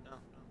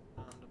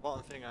 The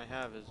bottom thing I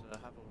have is a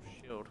Havel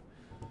shield.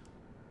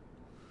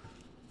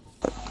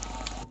 Oh,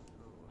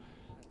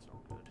 that's not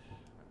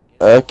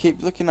good.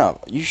 Keep looking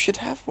up. You should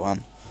have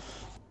one.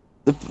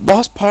 The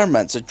last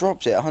Pyromancer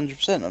drops it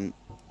 100%.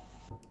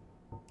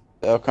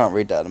 I can't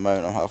read that at the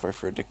moment. I'm halfway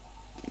through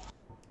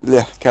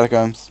the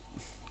catacombs.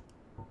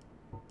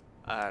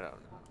 I don't know.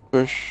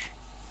 Push.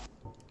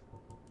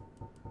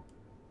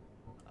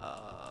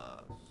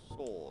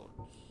 Swords.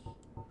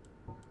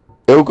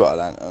 Bill got a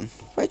lantern.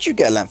 Where'd you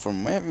get a lantern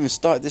from? We haven't even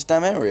started this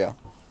damn area.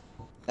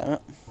 Damn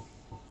it.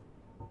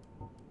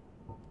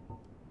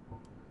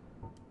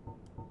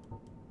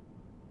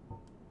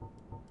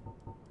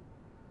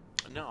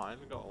 No, I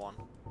haven't got one.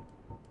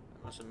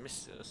 I must have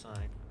missed it or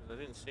something, because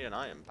I didn't see an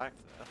item back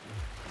there.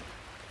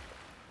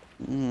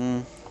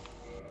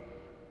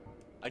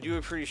 I do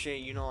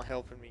appreciate you not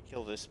helping me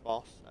kill this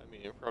boss. I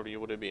mean, it probably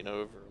would have been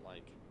over,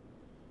 like,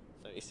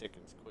 30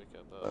 seconds quicker,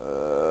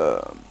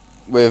 but...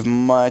 With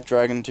my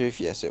dragon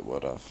tooth, yes it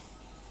would have.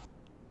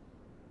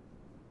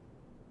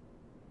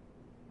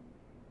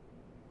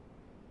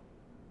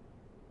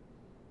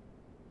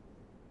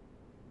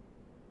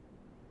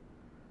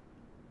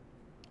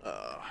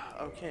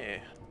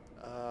 Okay.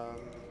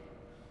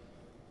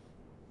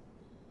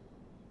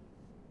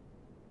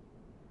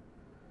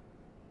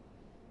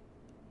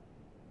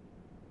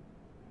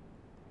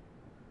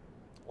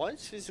 Why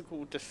is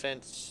physical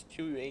defense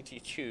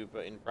 282,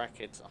 but in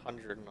brackets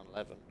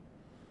 111?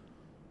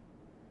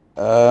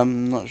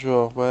 Not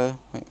sure where.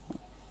 Wait.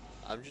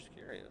 I'm just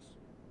curious.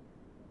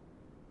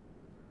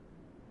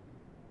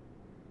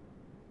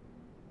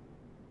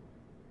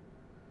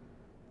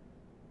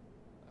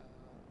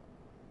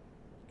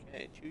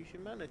 Okay, choose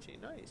humanity,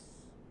 nice.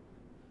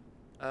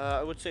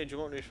 I would say, do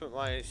you want me to put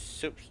my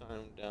soup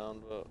sound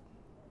down, but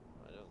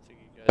I don't think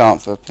you guys...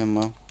 Can't for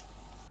pinwheel.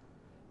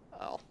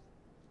 Oh.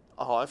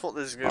 Oh, I thought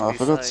this was gonna Oh, be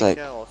for God's something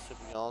sake. else, to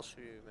be honest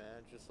with you,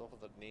 man, just off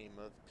of the name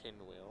of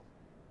Pinwheel.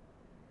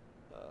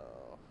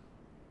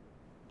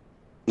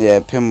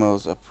 Yeah,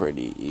 pinwheels are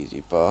pretty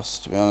easy boss,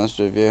 to be honest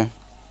with you.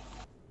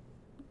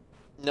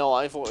 No,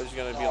 I thought it was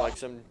gonna be like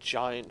some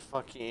giant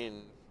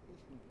fucking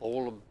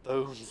ball of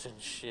bones and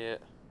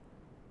shit.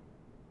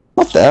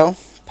 What the hell?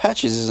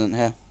 Patches isn't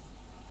here.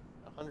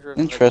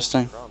 111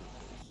 Interesting. drums.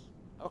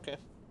 Okay.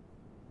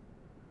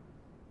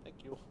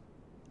 Thank you.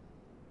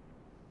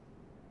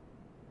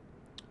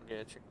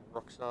 Okay, check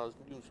Rockstar's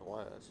news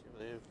wire, see if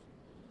they've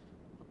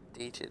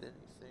updated anything.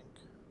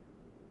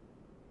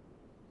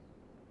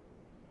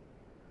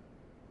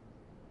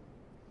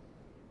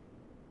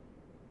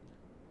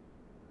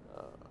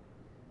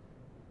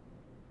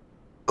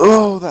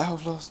 Oh, that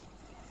health loss.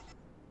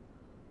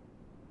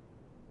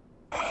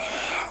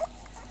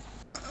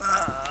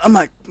 I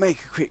might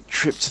make a quick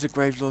trip to the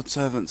Gravelord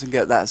Servants and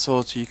get that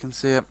sword so you can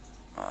see it.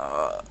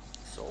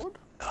 Sword?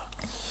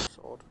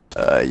 Sword.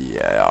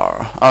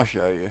 Yeah, I'll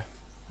show you.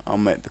 I'll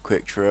make the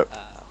quick trip.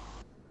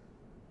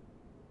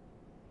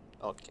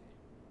 Okay.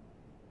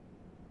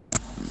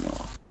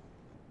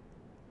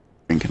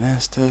 Drinking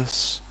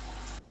Estus.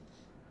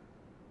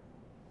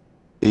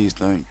 These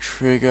don't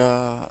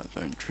trigger.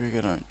 Don't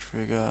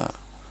trigger.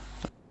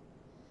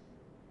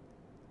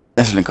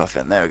 Let's link off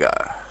then. There we go.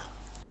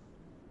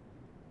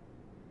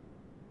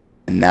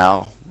 And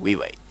now we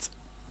wait.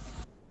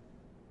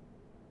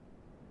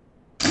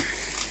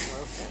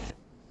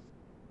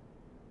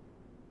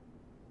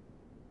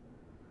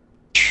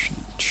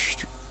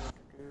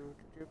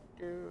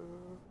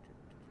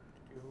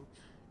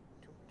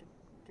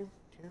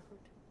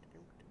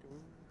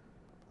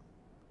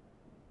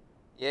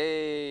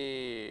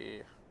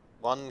 Yay!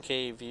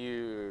 1K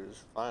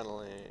views,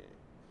 finally.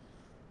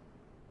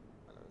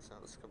 I know it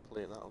sounds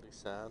completely and utterly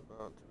sad, but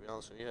to be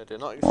honest with you, I did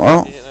not expect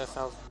Well, to hit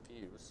 1,000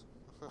 views.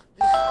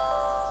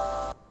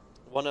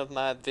 One of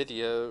my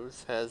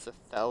videos has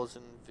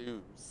 1,000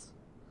 views.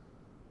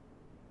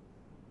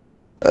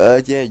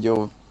 yeah,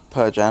 your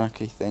Purge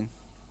Anarchy thing.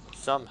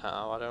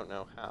 Somehow, I don't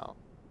know how.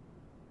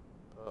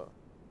 But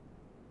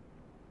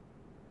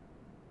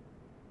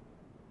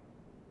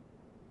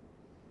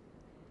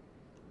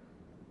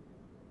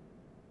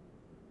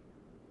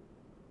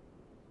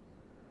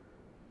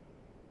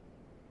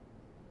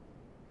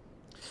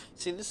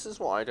see, this is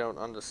what I don't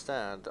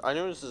understand. I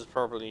know this is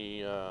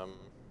probably,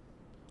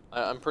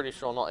 I'm pretty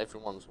sure not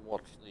everyone's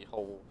watched the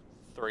whole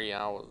 3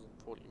 hours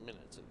and 40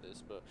 minutes of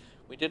this, but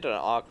we did an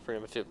Arc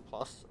Primitive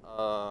Plus,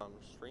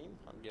 stream.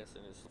 I'm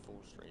guessing it's the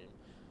full stream.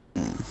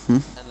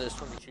 And there's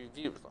 22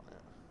 views on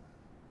it.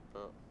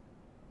 But,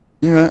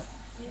 Yeah.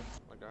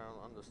 like, I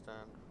don't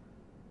understand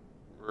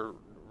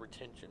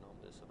retention on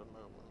this at the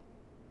moment.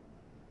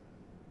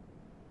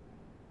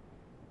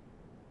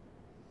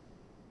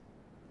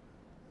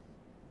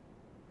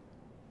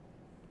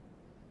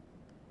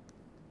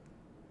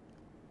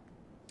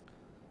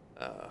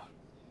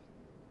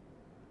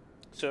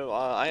 So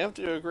I have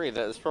to agree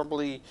that it's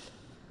probably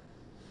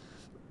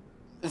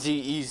the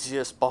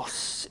easiest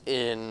boss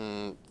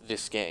in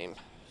this game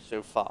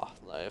so far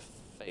that I've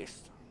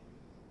faced.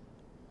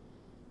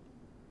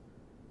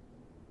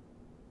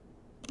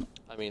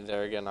 I mean,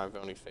 there again, I've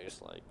only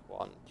faced like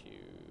 1, 2.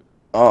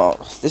 Oh,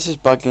 this is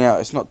bugging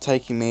out. It's not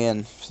taking me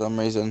in for some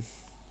reason.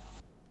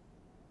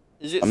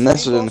 Is it I'm 3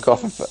 nestled in the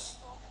coffin. bosses?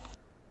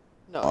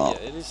 No, Oh.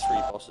 yeah, it is 3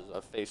 bosses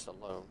I've faced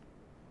alone.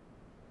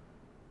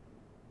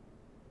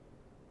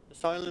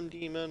 Asylum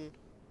Demon?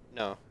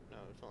 No,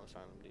 it's not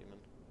Asylum Demon.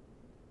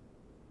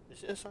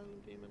 Is it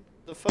Asylum Demon?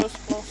 The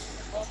first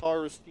boss,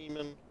 Taurus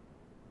Demon,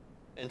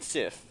 and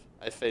Sif,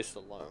 I faced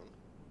alone.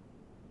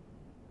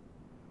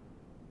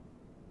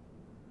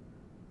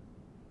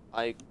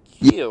 I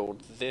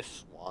killed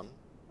this one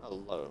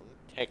alone,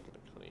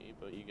 technically,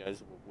 but you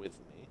guys were with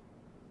me.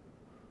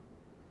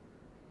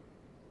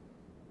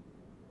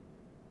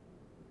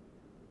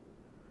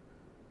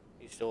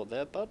 You still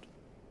there, bud?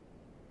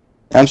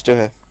 I'm still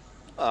here.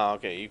 Oh,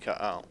 okay, you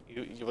cut out.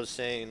 You were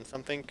saying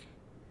something?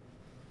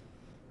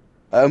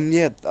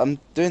 Yeah, I'm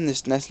doing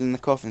this nestle in the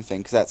coffin thing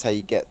because that's how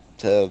you get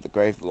to the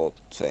Gravelord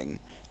thing.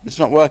 It's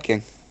not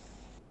working.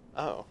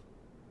 Oh.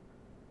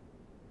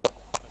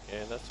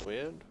 Okay, that's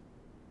weird.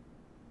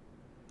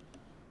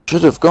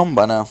 Should have gone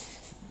by now.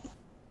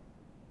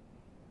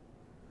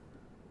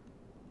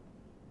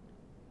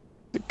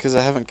 Because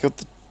I haven't killed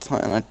the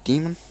Titanite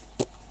demon?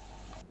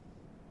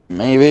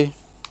 Maybe.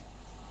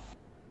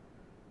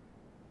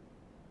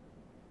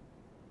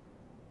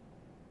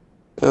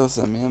 They'll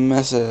send me a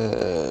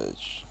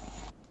message.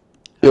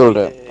 Killed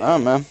it. Yay. Oh,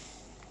 man.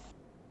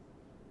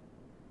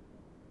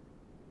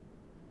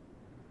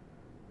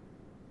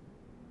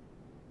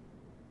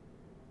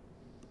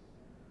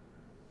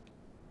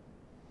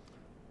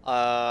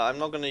 I'm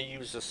not gonna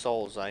use the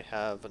souls I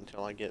have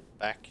until I get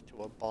back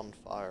to a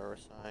bonfire or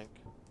something.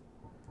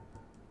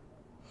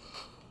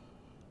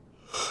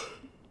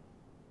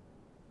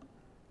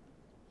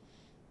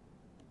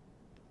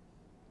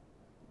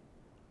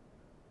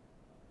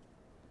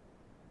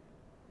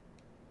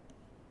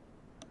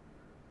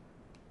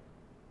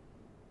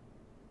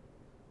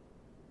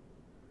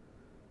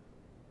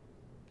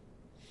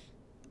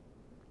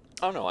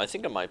 Oh no, I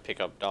think I might pick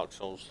up Dark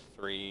Souls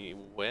 3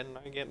 when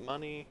I get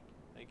money,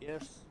 I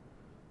guess.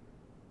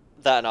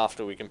 That and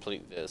after we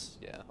complete this,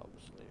 yeah,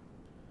 obviously.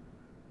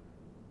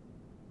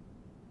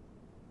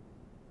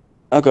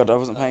 Oh god, I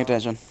wasn't paying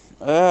attention.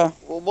 Well,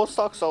 what's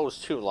Dark Souls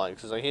 2 like?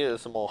 Because I hear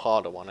it's a more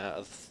harder one out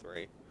of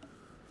 3.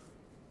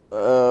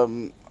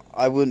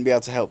 I wouldn't be able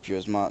to help you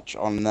as much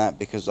on that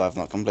because I've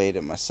not completed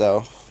it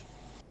myself.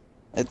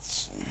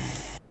 It's...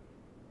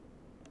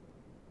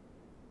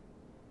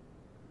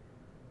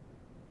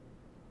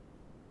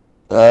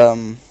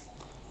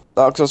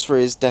 Dark Souls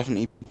 3 is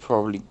definitely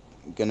probably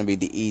going to be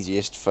the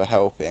easiest for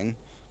helping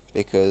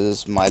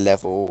because my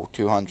level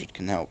 200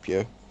 can help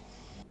you.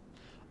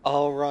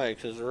 Oh, right,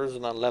 because there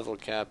isn't a level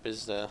cap,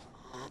 is there?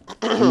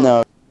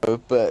 No,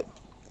 but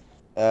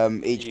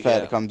each You player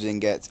get- that comes in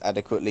gets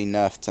adequately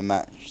nerfed to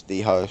match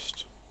the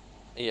host.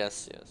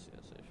 Yes, I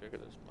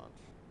figured as much.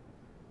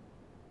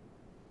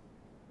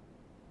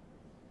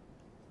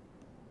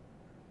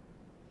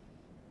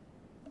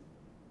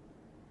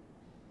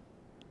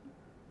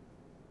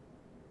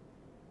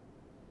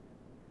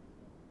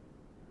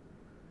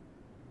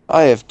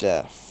 I have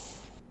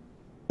death.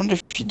 I wonder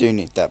if you do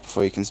need that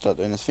before you can start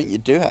doing this. I think you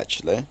do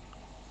actually. Let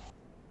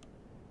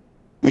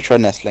me try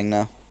nestling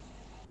now.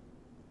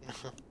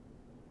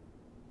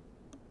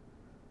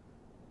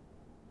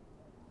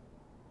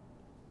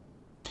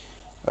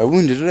 A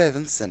wounded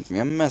raven sent me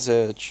a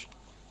message.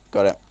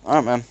 Got it.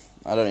 Alright, man.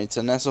 I don't need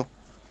to nestle.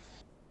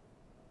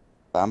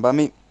 Stand by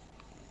me.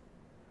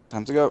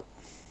 Time to go.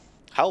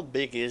 How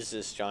big is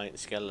this giant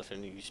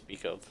skeleton you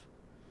speak of?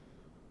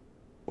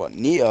 What,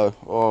 Neo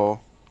or?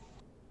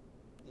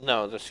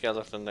 No, the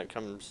skeleton that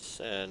comes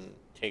and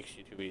takes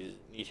you to his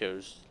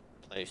Nito's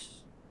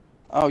place.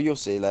 Oh, you'll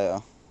see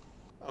later.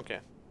 Okay.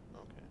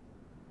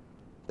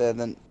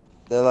 Okay.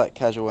 They're like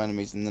casual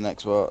enemies in the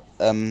next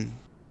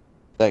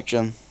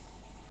section.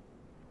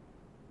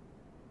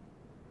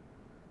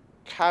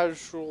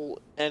 Casual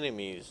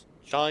enemies.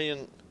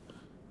 Giant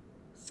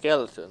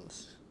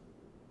skeletons.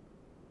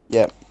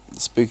 Yep, the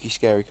spooky,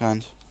 scary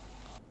kind.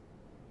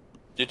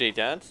 Do they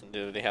dance and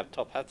do they have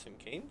top hats and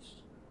canes?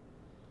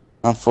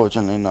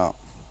 Unfortunately, not.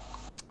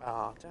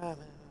 Oh, damn it.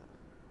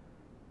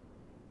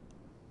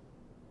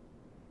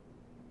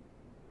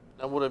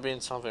 That would have been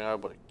something I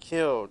would have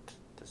killed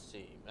to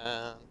see,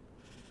 man.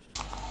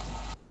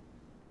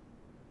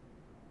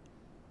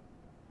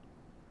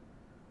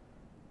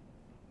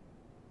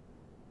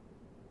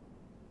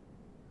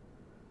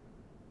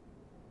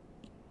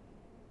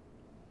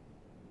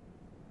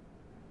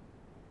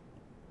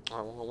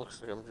 Oh, well, it looks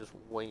like I'm just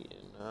waiting.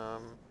 Not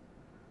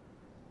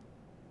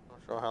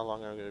sure how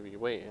long I'm gonna be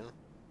waiting.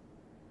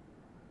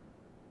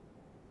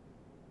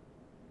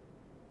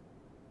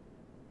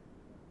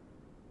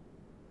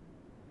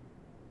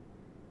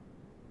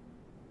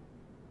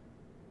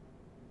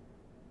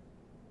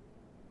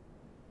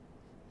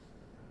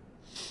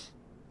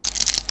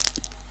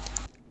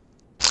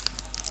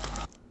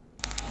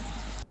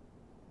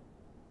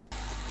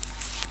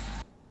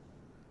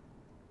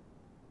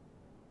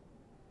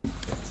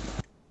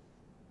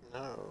 No,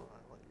 I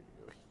want you to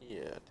go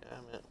here,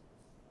 damn it.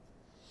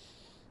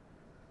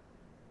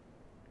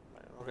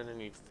 I'm gonna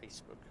need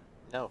Facebook.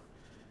 No.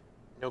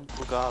 No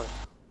Google.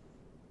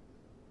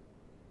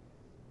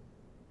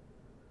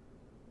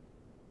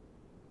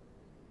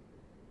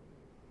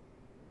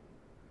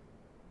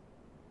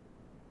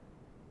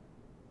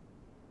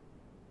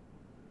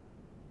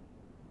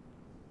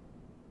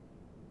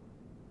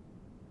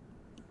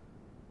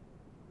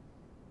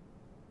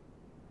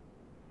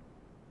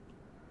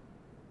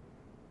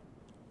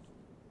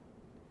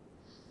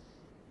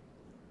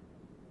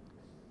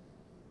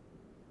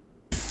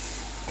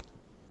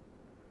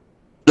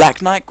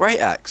 Black Knight Great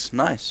Axe,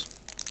 nice.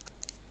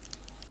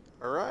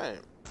 Alright.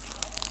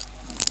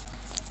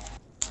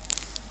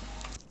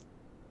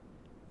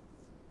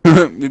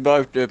 We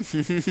both did.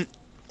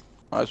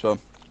 Nice one.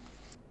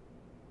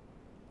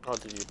 Oh,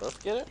 did you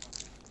both get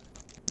it?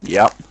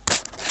 Yep.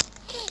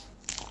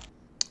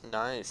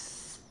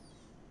 Nice.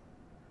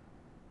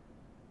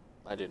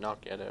 I did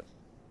not get it.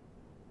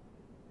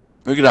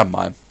 We could have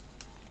mine.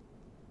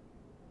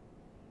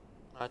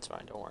 That's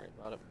fine, don't worry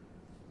about it.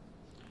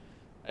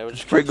 I will It's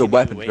a just pretty good continue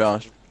weapon, to be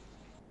honest. waiting.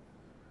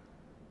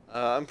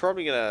 I'm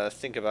probably gonna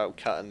think about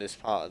cutting this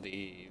part of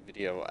the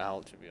video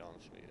out, to be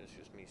honest with you. It's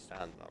just me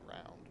standing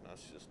around, and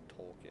us just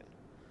talking.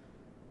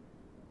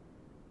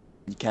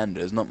 You can do.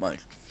 There's not much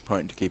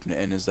point to keeping it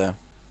in, is there?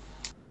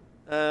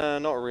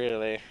 Not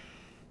really.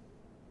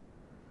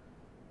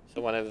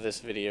 So whenever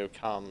this video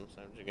comes,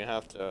 I'm just gonna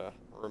have to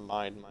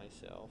remind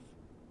myself.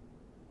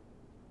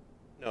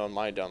 No,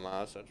 my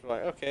dumbass. I'm just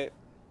like, okay.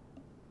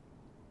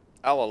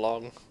 Hour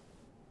long.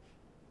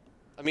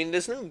 I mean,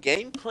 there's no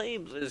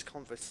gameplay, but there's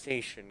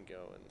conversation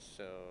going,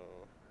 so...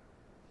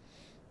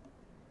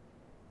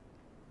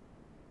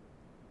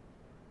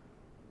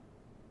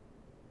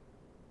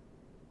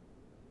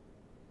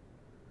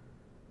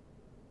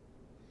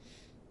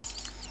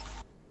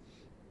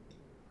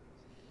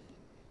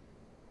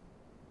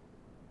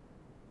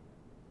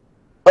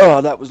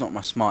 Oh, that was not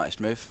my smartest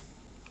move.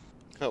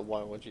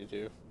 Why would you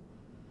do?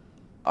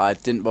 I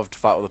didn't bother to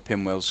fight all the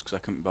pinwheels because I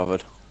couldn't be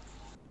bothered.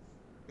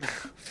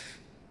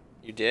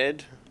 You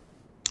did?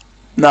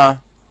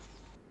 No.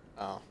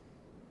 Oh.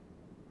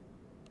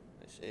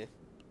 I see.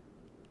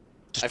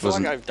 Just I feel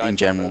like wasn't, I've died in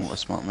general, the a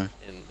smart move.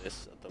 most in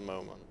this at the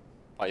moment.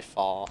 By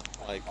far.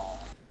 Like...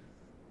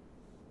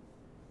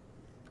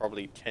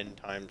 Probably 10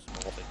 times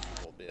more than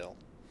you will, Bill.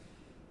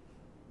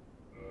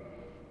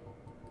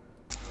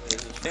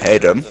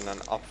 Hate 'em. An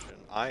option.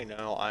 I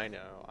know.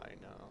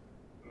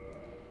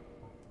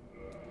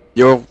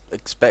 You're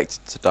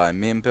expected to die.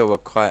 Me and Bill were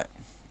quite...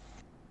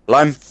 Well,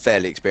 I'm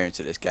fairly experienced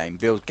at this game.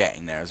 Bill's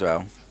getting there as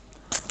well.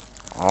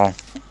 Oh.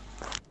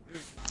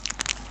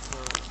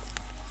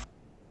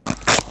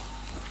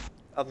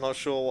 I'm not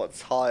sure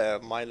what's higher,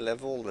 my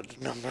level or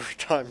the number of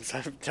times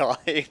I've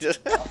died.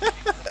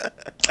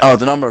 Oh,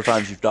 the number of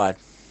times you've died.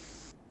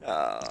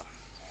 Yeah,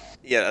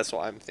 that's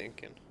what I'm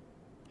thinking.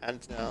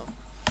 Hands down.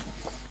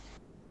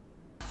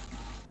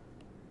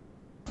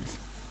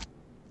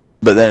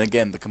 But then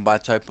again, the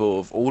combined total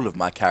of all of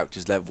my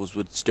characters' levels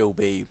would still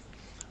be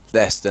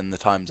less than the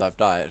times I've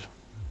died.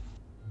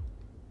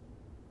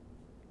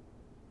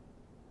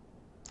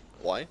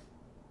 Why?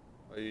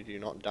 Why do you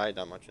not die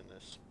that much in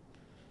this?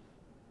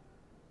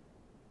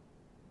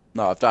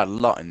 No, I've died a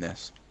lot in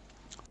this.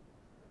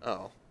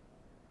 Oh.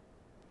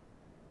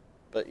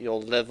 But your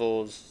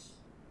levels...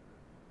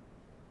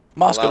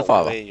 Mask of the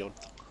Father. outweigh your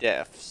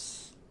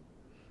deaths.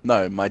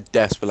 No, my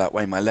deaths will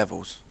outweigh my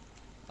levels.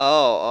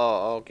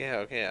 Oh,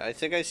 okay. I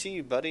think I see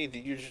you, buddy.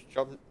 Did you just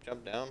jump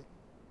down?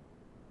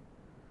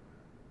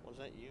 What's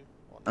that you?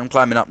 What? I'm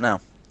climbing up now.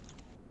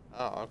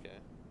 Oh, okay.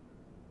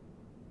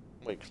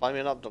 Wait,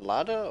 climbing up the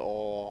ladder,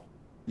 or...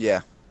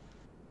 Yeah.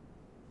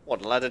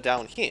 What, ladder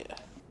down here?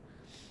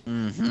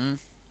 Mm-hmm.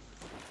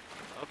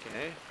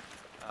 Okay.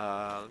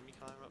 Let me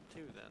climb up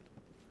too,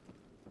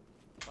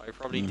 then. I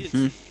probably did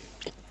Mm-hmm.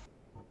 see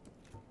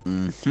you.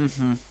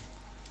 Mm-hmm.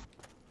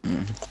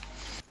 Mm-hmm.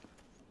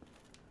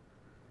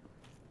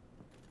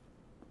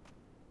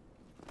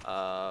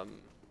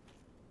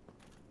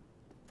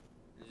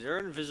 Is there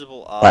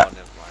invisible... Oh, Right. never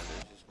mind,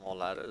 there's just more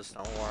ladders,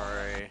 don't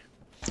worry.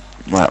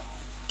 Right.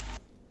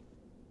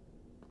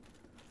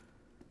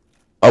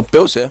 Oh,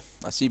 Bill's here.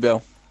 I see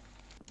Bill.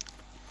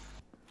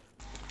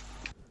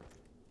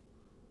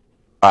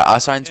 Alright, our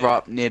signs Okay. are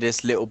up near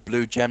this little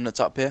blue gem that's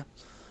up here.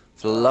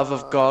 For the love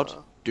of God,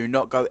 do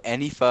not go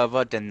any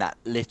further than that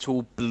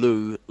little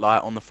blue light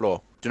on the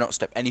floor. Do not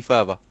step any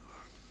further.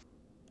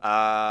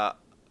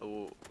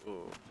 Ooh.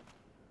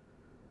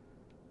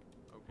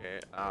 Okay,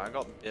 I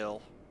got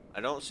Bill. I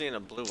don't see a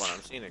blue one,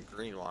 I'm seeing a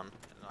green one.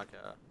 And like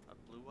a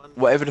blue one?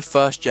 Whatever the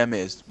first gem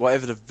is,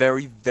 whatever the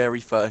very, very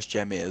first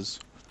gem is,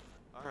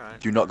 Alright.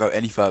 do not go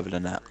any further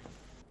than that.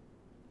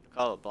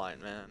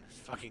 Colorblind, man. It's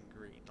fucking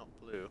green, not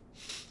blue.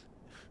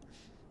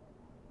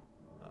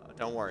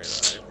 Don't worry though,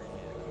 I appreciate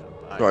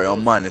it. Sorry,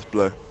 on mine it's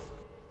blue.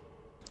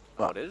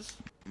 Oh, it is?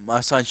 My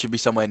sign should be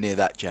somewhere near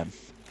that gem.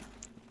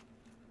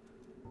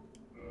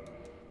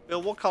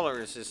 Bill, what color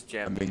is this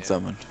gem I'm being here?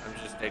 summoned. I'm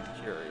just dead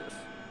curious.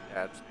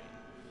 Yeah, it's me.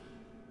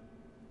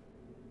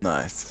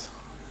 Nice.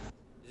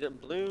 Is it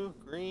blue,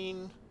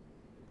 green,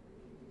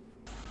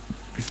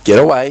 Get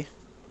away.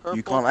 purple?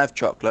 You can't have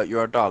chocolate,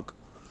 you're a dog.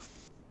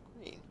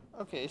 Green.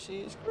 Okay,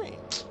 see, it's green.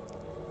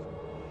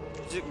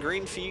 Is it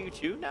green for you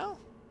too now?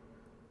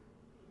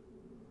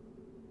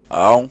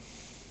 Oh.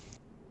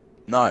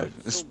 No,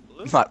 It's it's still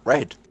blue? like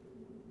red.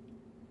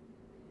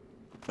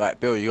 Right,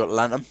 Bill, you got the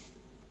lantern?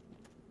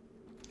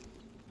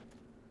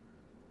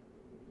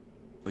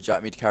 Would you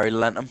like me to carry the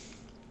lantern?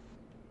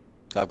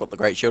 So I've got the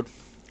great shield.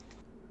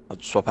 I'll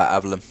just swap out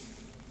Avalon.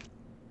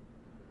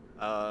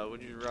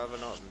 Would you rather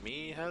not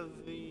me have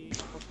the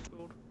what's it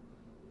called?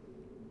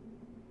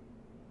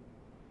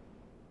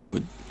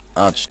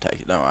 I'll just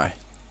take it, don't worry.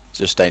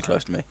 Just stay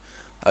close to me.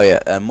 Oh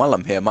yeah, while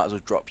I'm here, I might as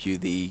well drop you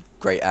the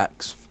great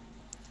axe.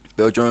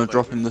 Bill, do you want to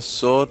drop him the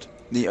sword?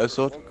 Neato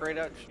sword? What great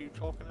axe are you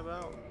talking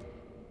about?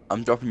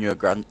 I'm dropping you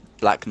a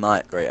Black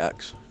Knight great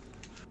axe.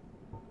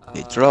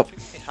 It's I drop.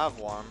 think I have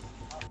one.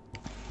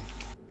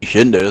 You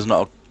shouldn't do, there's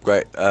not a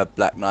great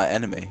Black Knight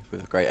enemy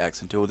with a great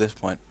axe until this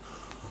point.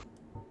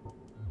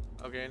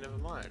 Okay, never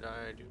mind.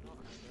 I do not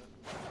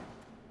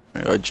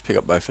have I'll just pick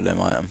up both of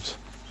them items.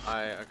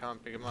 that. I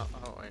can't pick them up.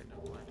 Oh wait,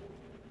 never mind.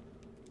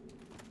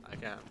 I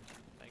can.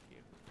 Thank you.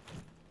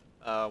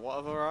 What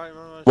other item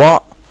am I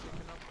What?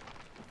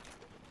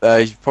 picking up?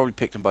 You've probably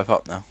picked them both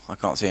up now. I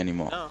can't see any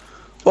more. No.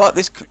 What? I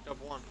This picked up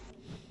one.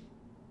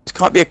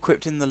 can't be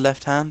equipped in the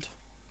left hand?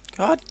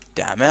 God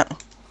damn it.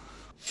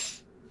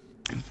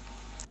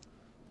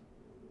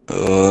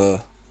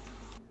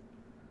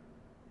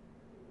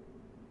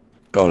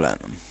 Go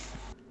lantern.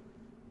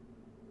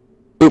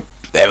 Oop,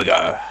 there we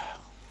go.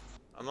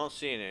 I'm not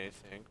seeing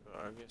anything, but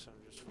I guess I'm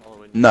just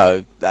following.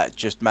 No, that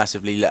just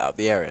massively lit up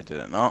the area, did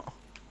it not?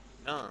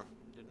 No,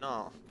 did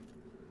not.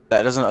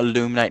 That doesn't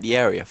illuminate the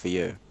area for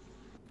you.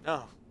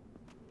 No.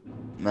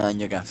 Man,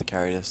 you're gonna have to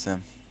carry this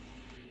then.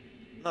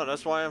 No,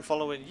 that's why I'm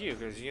following you,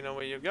 because you know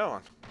where you're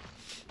going.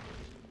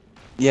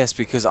 Yes,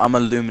 because I'm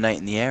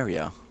illuminating the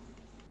area.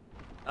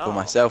 Oh. For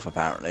myself,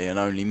 apparently, and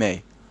only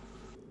me.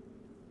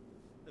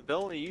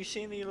 Bill, are you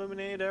seeing the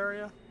illuminated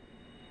area?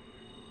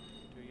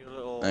 Do your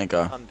little There you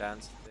go. sun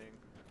dance thing.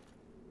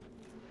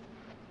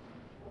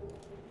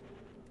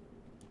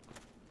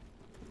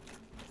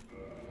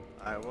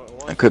 Alright,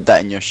 what? Equip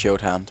that in your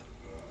shield hand.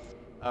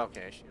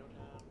 Okay, shield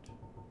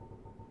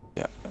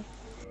hand. Yeah.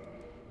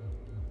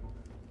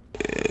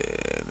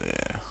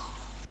 There.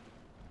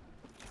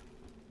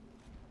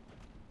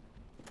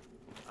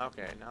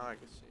 Okay, now I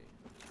can see.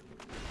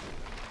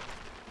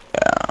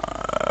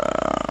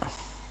 Yeah.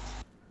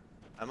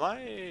 Am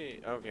I...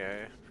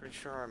 Okay, pretty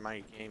sure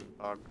my game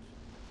bugged.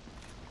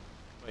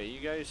 Wait,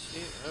 you guys see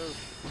it? Oh.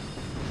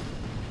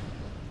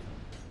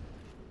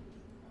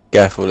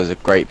 Careful, there's a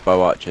great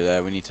bow archer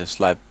there. We need to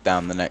slide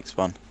down the next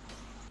one.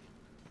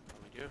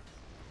 We do.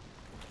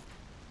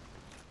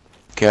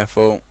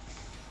 Careful.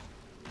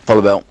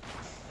 Follow belt.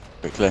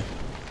 Quickly.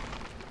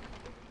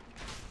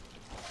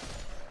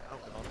 Oh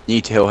god. You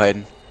need to heal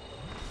Hayden.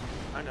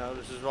 I know,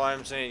 this is why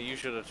I'm saying you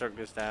should have took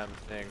this damn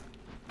thing.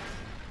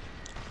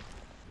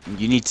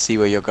 You need to see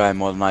where you're going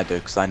more than I do,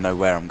 because I know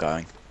where I'm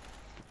going.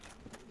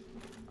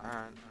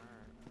 Alright.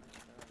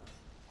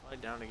 Lie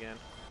down again.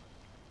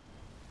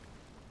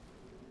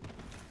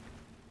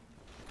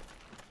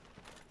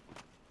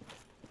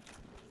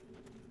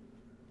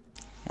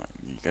 Right,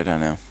 you go down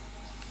now.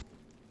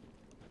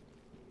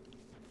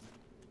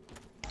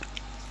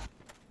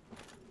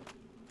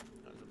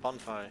 There's a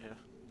bonfire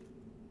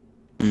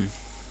here.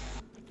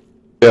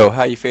 Bill,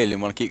 how you feeling?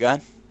 Want to keep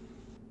going?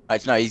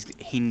 No,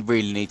 he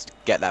really needs to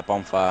get that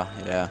bonfire.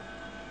 Yeah.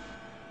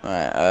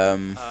 Alright.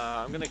 I'm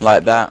gonna Like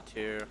kindle that. it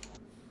too.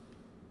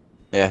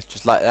 Yeah,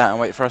 just like that and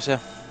wait for us here.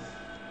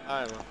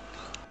 I will.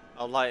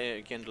 I'll light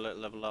it, kindle it,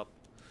 level up.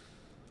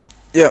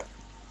 Yep.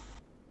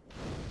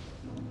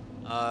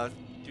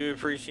 Do you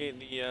appreciate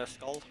the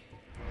skull?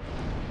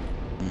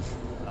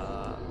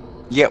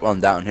 You get one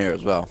down here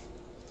as well.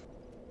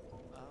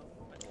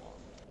 Wait, what?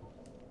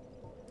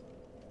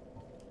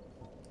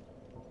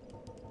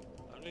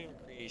 I'm gonna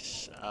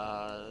increase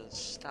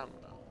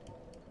stamina.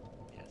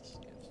 Yes,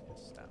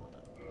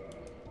 stamina.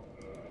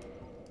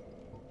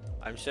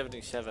 I'm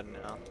 77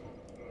 now.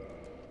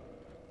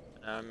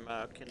 I'm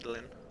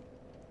kindling.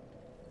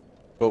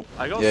 Cool.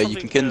 I got Yeah, you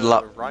something can kindle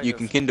up. right You of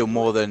can kindle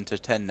more than to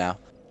 10 now.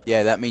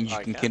 Yeah, that means you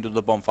I can can. kindle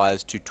the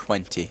bonfires to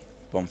 20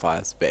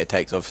 bonfires, but it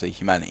takes obviously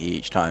humanity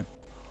each time.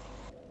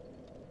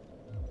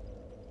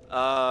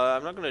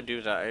 I'm not gonna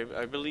do that.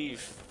 I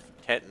believe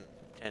 10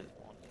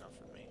 won't be enough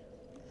for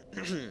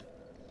me.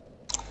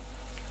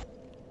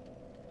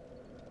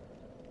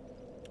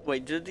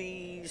 Wait, do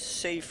these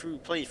save through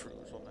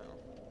playthroughs or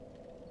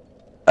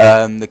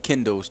no? The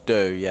Kindles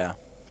do, yeah,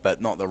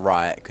 but not the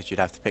riot, because you'd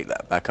have to pick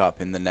that back up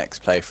in the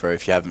next playthrough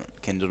if you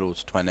haven't kindled all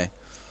to 20.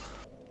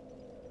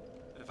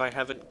 If I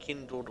haven't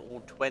kindled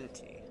all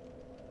 20.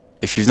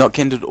 If you've not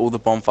kindled all the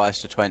bonfires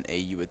to 20,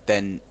 you would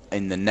then,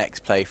 in the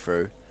next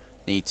playthrough,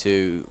 need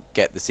to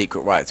get the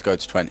secret riot to go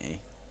to 20.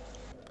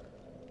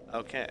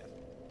 Okay.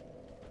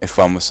 If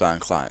one was so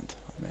inclined.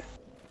 I mean.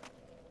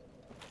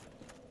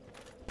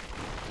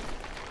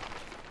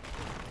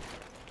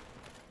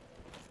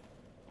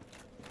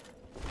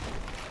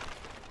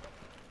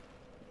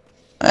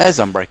 There's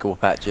unbreakable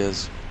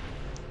patches.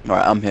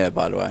 Right, I'm here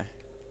by the way.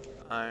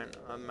 I'm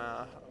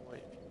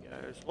wait,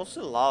 guys. What's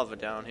the lava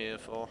down here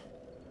for?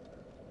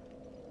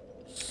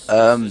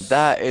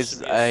 That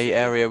is a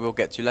area we'll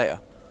get to later.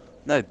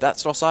 No,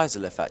 that's Los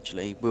Isolith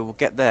actually. We will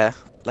get there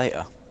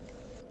later.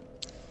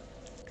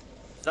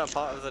 Is that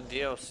part of the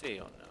DLC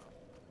or no?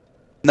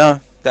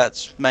 No,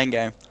 that's main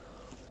game.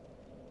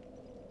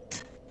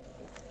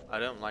 I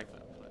don't like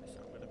that place,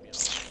 I'm gonna be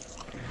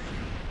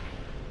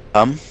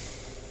honest.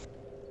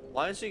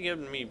 Why is he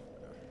giving me...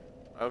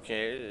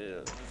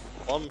 Okay,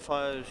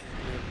 bonfires...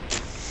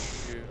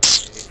 2,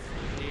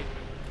 3,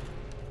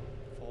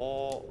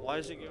 4... Why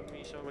is he giving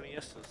me so many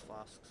Estus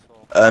flasks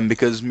for?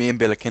 Because me and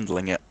Bill are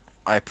kindling it.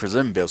 I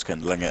presume Bill's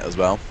kindling it as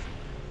well.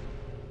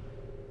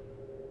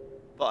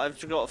 But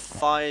I've got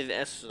 5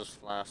 Estus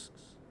flasks.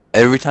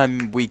 Every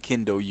time we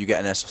kindle, you get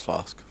an Estus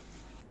flask.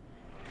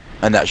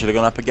 And that should have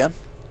gone up again.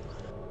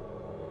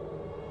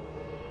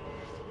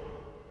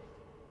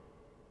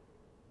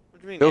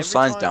 What do you mean? Bill's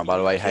Every sign's time down, by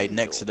the you way, Hayden,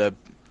 next to the...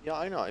 Yeah,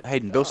 I know. I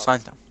Hayden, picked Bill's it up.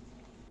 sign's down.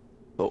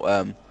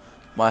 But,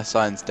 my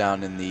sign's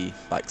down in the,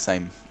 like,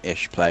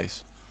 same-ish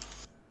place.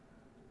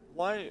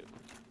 Why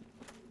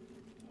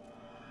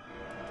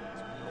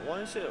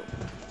is it...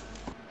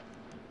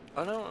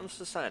 I don't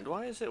understand.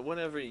 Why is it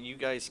whenever you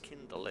guys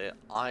kindle it,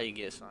 I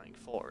get something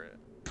for it?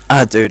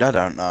 Ah, dude, I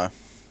don't know.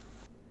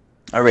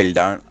 I really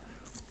don't.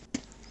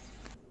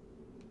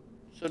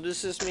 So does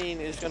this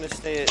mean it's gonna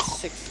stay at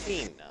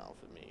 16 now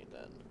for me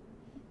then?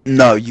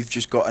 No, you've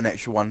just got an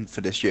extra one for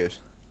this use.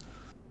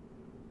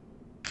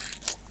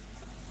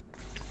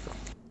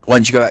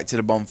 Once you go back to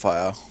the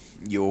bonfire,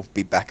 you'll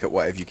be back at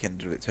whatever you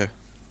kindled it to.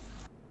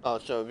 Oh,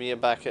 so it'll be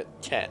back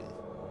at 10.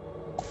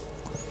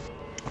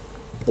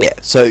 Yeah,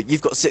 so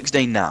you've got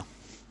 16 now.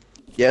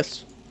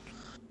 Yes?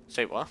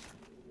 Say what?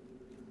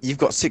 You've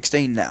got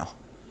 16 now.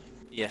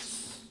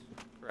 Yes.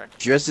 Correct.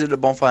 If you rested at the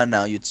bonfire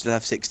now, you'd still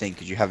have 16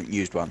 because you haven't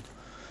used one.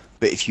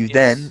 But if you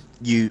Yes.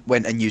 you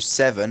went and used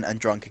 7 and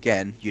drunk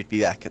again, you'd be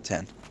back at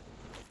 10.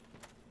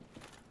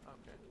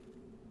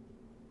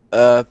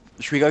 Okay.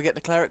 Should we go get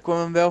the cleric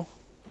woman, Bill?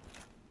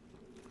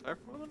 Cleric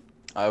woman?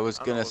 I was I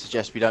don't know gonna what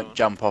suggest the we fuck's don't going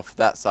jump off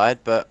that side,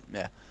 but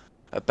yeah.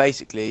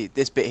 Basically,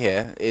 this bit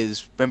here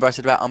is... Remember I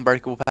said about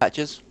unbreakable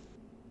patches?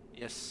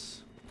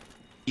 Yes.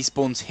 He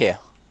spawns here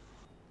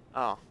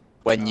Oh.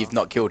 when you've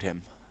not killed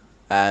him.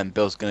 And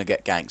Bill's gonna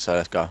get ganked, so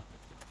let's go.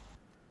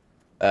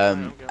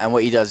 Okay. And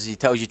what he does is he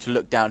tells you to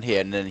look down here,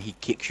 and then he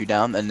kicks you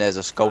down, and there's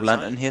a skull That's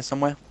lantern right. here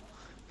somewhere.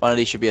 One of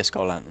these should be a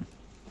skull lantern.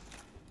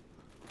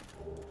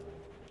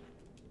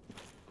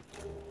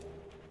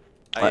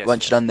 Right, Yes,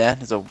 once yes. you're done there,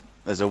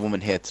 there's a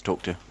woman here to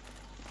talk to.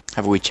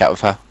 Have a wee chat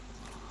with her.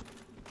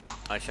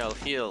 I shall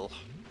heal.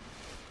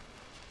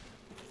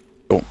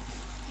 Cool.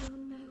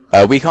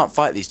 We can't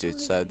fight these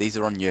dudes, so these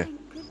are on you.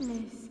 Thank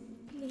goodness.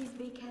 Please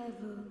be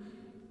careful.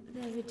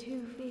 There are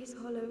 2 fierce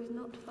hollows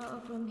not far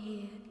from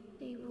here.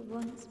 They were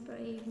once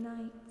brave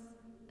knights,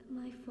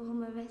 my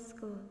former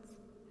escorts.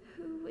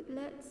 Who would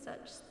let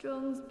such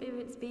strong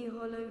spirits be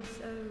hollowed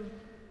so?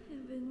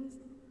 Heavens,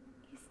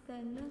 is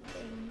there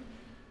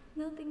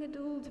nothing at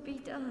all to be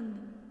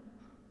done?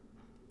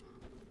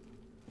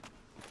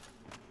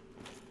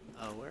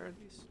 Where are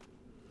these?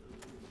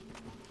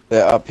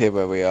 They're up here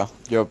where we are.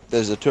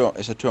 It's a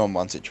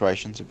 2-on-1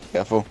 situation, so be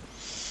careful.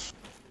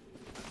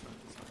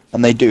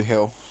 And they do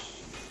heal.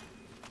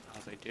 Oh,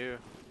 they do.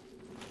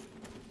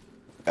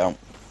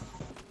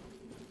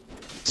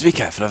 So be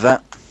careful of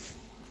that.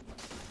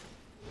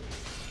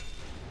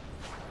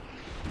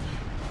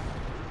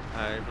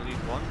 I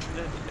believe one's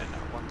dead. Yeah, no,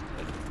 one's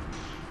dead.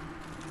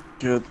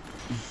 Good.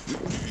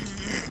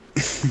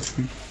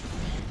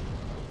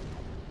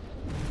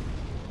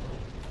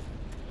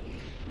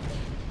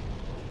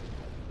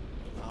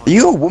 Oh, Are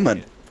you a yeah,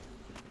 woman?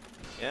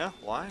 Yeah,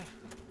 why?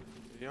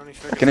 You only I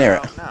figured can that hear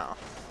it. out now.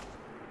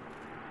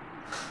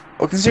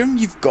 Well, considering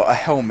you've got a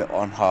helmet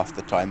on half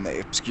the time that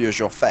obscures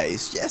your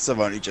face, yes, I've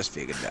only just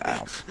figured it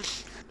out.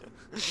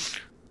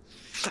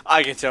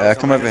 I can tell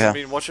Come someone over hasn't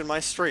here. been watching my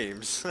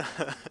streams.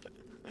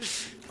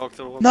 Talk to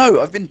the woman.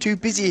 No, I've been too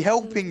busy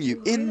helping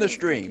you in the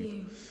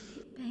stream.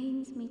 It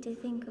pains me to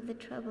think of the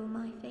trouble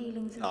my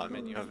failings have No, I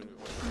mean you caused. haven't been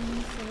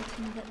watching. I'm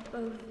certain that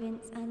both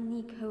Vince and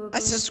Nico are I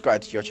going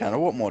subscribed to to your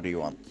channel. What more do you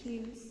want?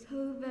 thank you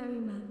so very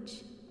much.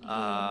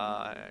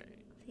 I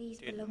These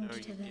didn't belong know to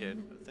you them.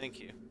 did, but thank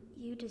you.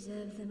 You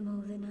deserve them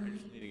more than I I.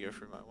 just need to go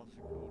through my what's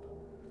it called?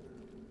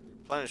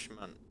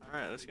 Replenishment.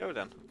 Alright, let's go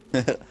then.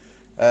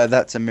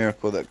 That's a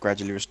miracle that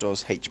gradually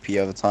restores HP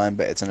over time,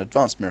 but it's an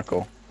advanced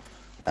miracle.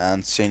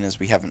 And seeing as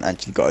we haven't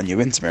actually got you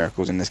into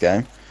miracles in this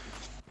game,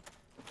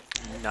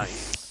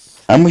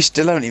 Nice. and we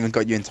still haven't even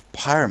got you into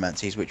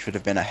pyromancies, which would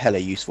have been a hella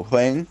useful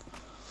thing.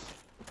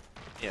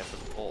 Yeah,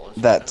 for the balls.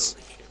 That's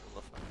Holy shit, I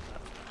love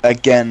that.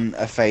 again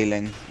a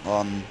failing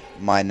on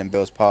mine and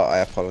Bill's part. I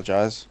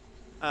apologise.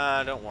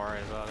 Don't worry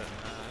about it.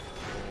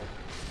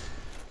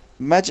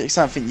 Magic's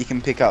something you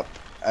can pick up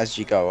as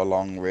you go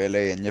along,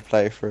 really, in your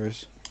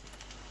playthroughs.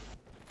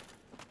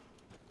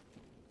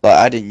 Like,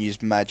 I didn't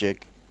use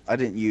magic. I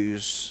didn't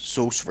use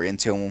sorcery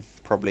until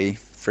probably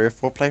 3 or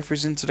 4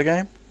 playthroughs into the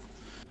game.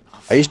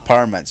 I used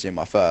pyromancy in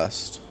my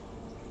first.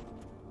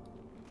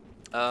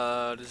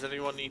 Does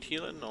anyone need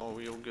healing, or are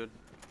we all good?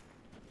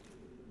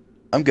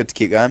 I'm good to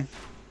keep going.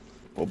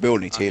 Well, Bill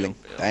needs I healing.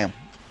 feel Bill. Damn.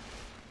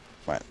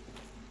 Right,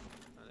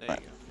 There Right.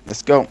 you go.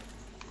 let's go.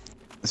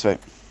 This way.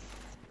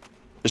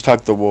 Just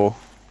hug the wall.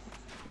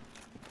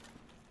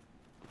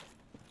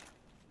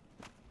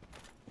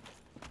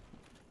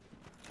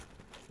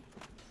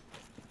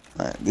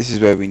 Right, this is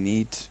where we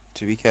need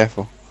to be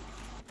careful.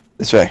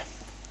 This way.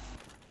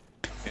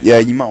 Yeah,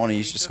 you might want to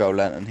use the skull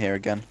lantern here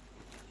again.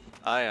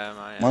 I am.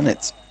 One,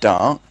 it's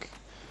dark.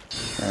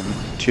 And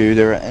 2,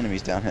 there are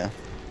enemies down here.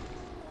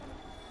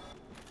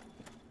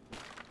 The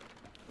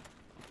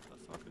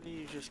fuck did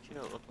you just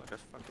kill? Look like a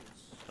fucking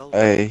skull.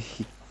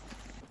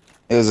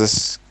 It was a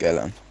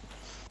skeleton.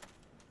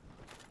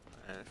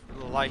 For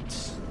the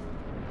lights.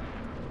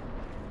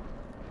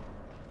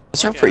 I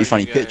saw a Okay, pretty how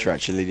funny you guys- picture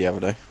actually the other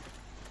day.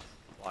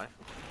 Why?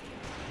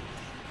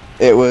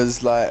 It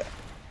was like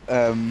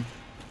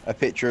a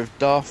picture of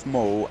Darth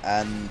Maul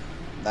and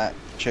that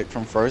chick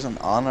from Frozen,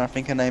 Anna, I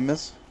think her name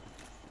is.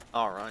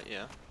 Alright,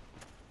 yeah.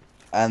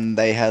 And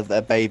they had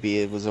a baby.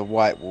 It was a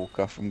White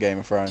Walker from Game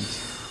of Thrones.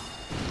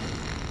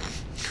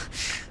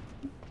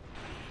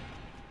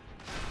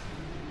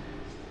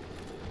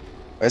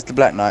 Where's the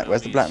Black Knight?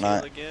 Where's the Black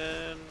Knight?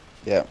 Again.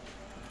 Yeah.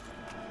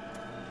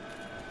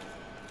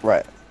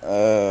 Right.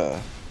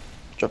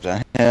 Drop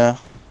down here.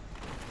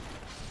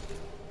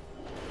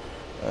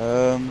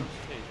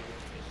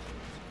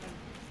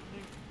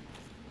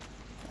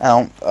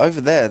 Out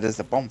over there. There's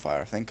a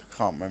bonfire. I think I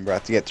can't remember how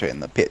to get to it in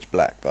the pitch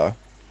black though.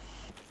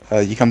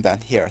 You come down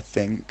here, I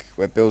think,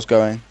 where Bill's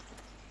going.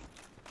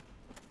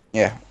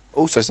 Yeah.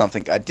 Also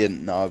something I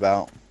didn't know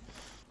about.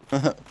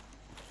 Alright,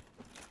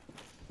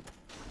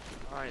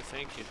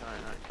 thank you.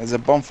 Alright, There's a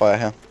bonfire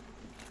here.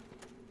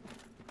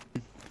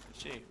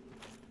 see.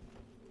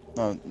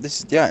 No, this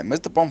is the item. Where's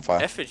the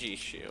bonfire? Effigy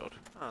shield.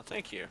 Oh,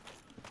 thank you.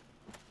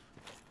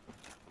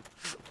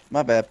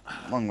 My bad.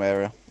 Wrong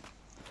area.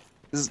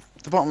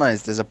 The bottom line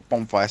is there's a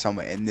bonfire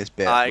somewhere in this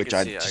bit, which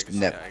I just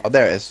never. Oh,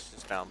 there it is.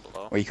 It's down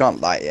below. Well, you can't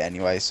light it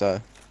anyway,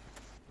 so.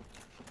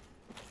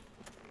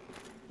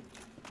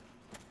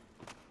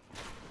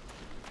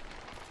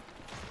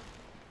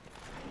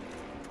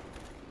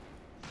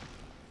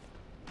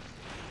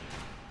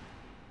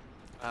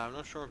 I'm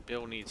not sure if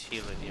Bill needs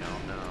healing, you know.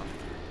 No.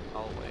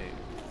 I'll wait.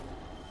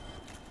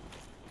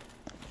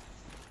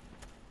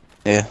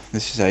 Yeah,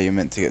 this is how you're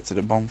meant to get to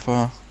the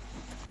bonfire.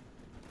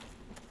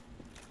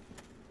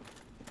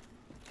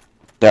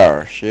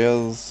 There she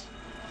is.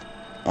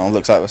 Oh,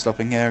 looks like we're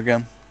stopping here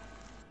again.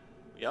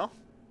 Yeah?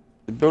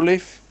 Did Bill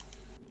leave?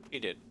 He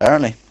did.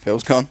 Apparently,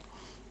 Phil's gone.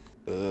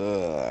 Black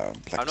I'm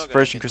not gonna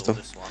Inspiration kindle Crystal.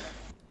 this one.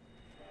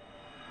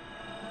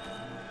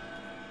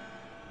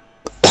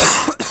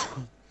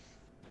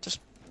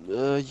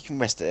 You can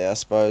rest it, I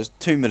suppose.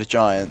 Tomb of the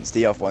Giants.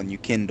 The other one you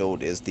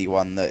kindled is the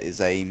one that is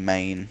a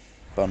main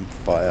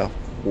bonfire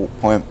walk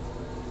point.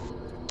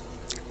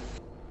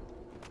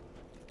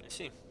 I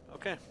see.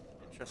 Okay.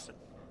 Interesting.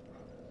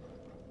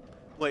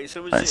 Wait,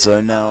 so is Right, it so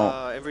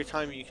now- every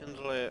time you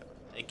kindle it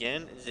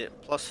again, is it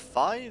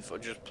 +5 or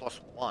just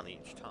 +1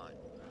 each time?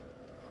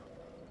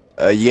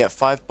 You get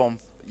 5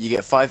 You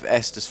get 5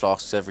 Estus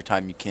flasks every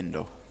time you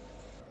kindle.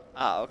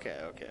 Ah, okay.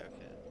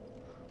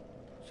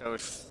 So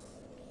it's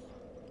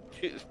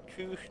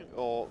two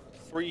or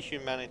 3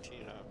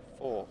 humanity,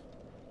 4.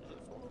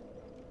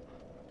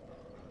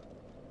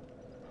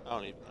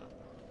 don't even know.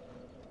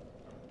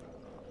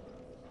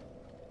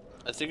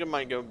 I think I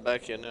might go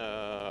back and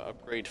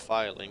upgrade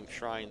Firelink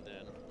Shrine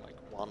then, like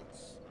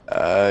once.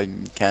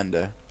 You can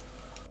do.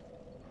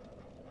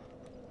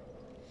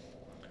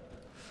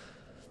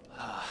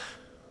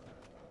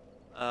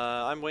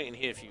 I'm waiting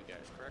here for you guys,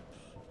 correct?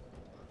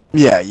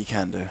 Yeah, you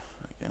can do.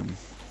 Again.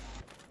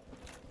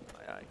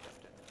 Aye, aye,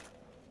 Captain.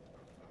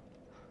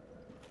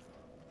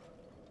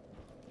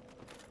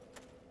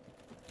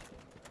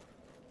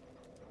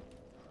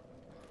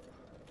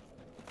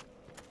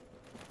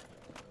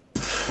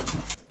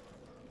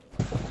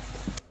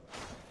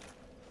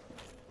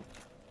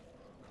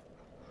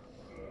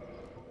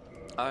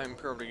 I'm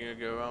probably gonna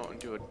go out and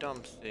do a dumb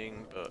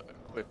thing, but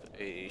equip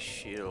a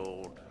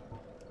shield.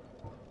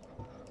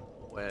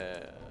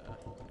 Where?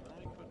 Can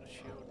I equip a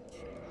shield in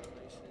safe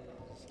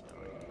places? No,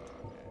 I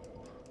can't.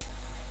 Okay.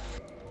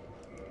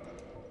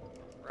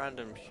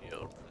 Random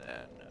shield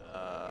then.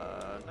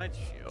 Night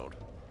shield.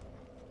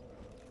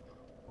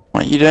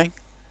 What are you doing?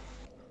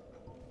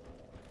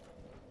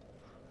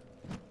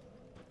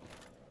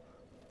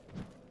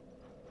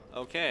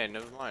 Okay,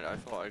 never mind. I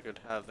thought I could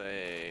have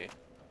a.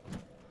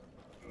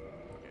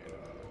 Okay,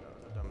 that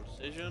was a dumb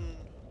decision.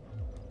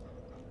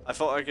 I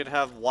thought I could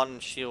have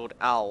one shield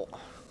out.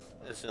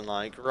 As in,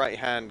 like, right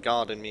hand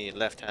guarding me,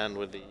 left hand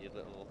with the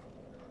little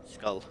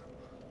skull.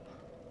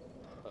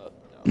 But,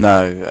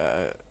 no.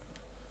 No,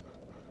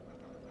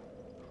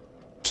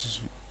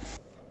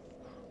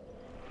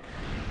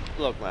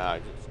 Look, man, I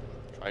just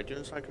tried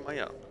doing something on my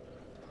own.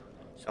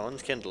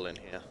 Someone's Kindle in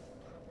here.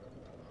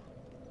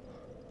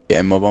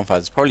 yeah, more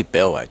bonfires. It's probably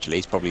Bill, actually.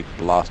 He's probably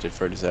blasted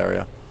through this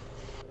area.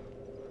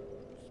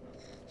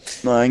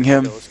 Knowing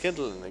him. Bill's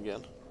kindling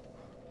again.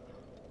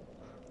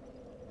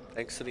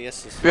 Thanks to the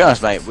assist. To be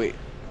honest, mate,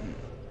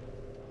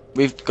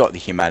 we've got the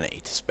humanity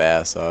to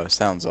spare, so it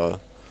sounds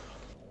odd.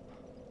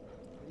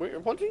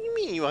 Wait, what do you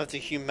mean you have the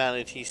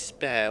humanity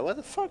spare? Where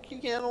the fuck are you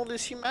getting all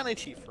this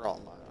humanity from?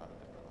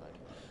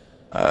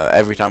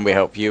 Every time we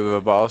help you with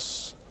a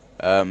boss,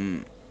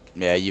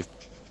 yeah, you've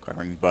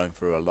blown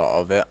through a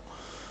lot of it,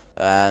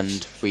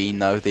 and we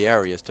know the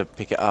areas to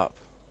pick it up.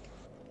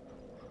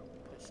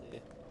 I see.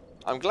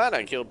 I'm glad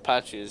I killed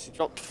Patches. He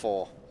dropped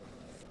 4.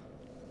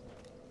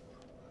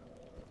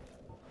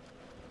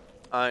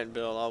 Alright,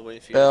 Bill, I'll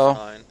wait for you Bill. to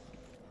sign.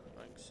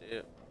 I can see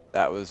it.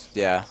 That was,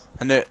 yeah.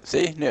 I knew it.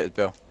 See? Knew it was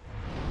Bill.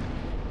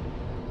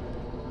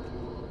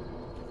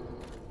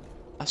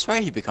 I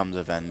swear he becomes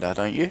a vendor,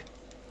 don't you?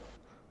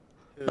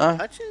 Who, No?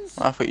 Patches?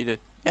 I thought you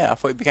did. Yeah, I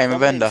thought he became a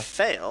Something vendor.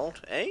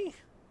 failed, eh?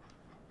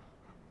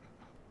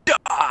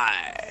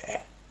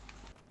 Die!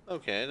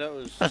 Okay, that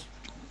was...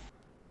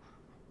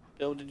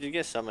 Bill, did you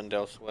get summoned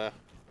elsewhere?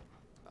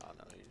 Oh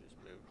no, you just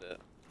moved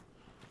it.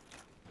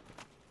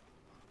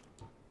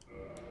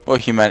 Or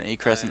humanity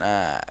crescent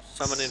axe.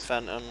 Summoning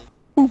Phantom.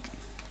 Boop.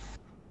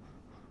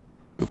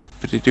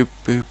 Boop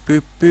boop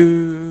boop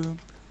boop.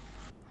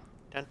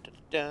 Dun, dun,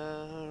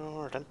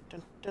 dun, dun,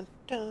 dun, dun,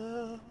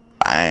 dun.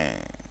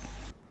 Bang.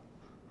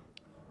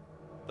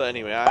 But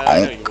anyway,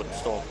 I know you wouldn't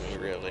stalk me,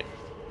 really.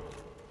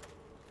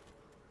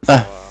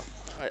 So,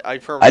 I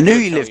probably I knew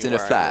could you tell lived in a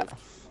where I flat,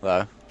 lived.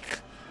 though.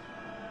 It's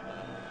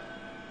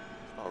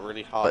not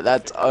really hard. But to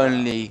that's figure out,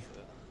 only is it?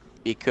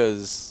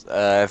 because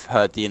I've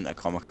heard the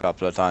intercom a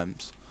couple of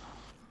times.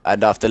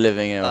 And after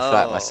living in a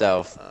flat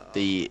myself,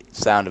 the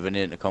sound of an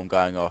intercom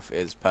going off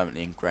is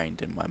permanently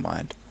ingrained in my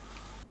mind.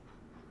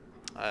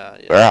 Yeah.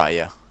 Where are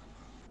you?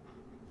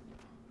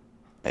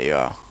 There you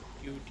are.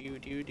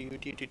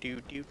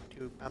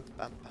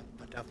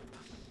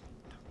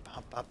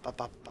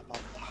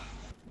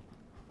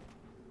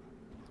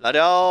 Lie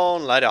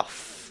down, lie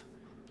off.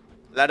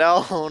 Lie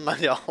down,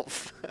 lie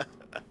off.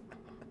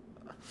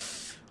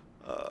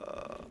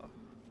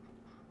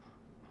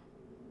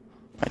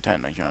 I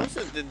don't know, How John. is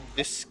it that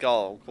this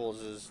skull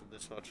causes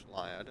this much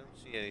light? I don't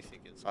see anything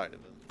inside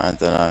of it. I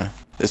don't know.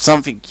 There's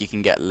something you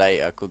can get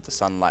later called the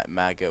Sunlight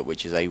Maggot,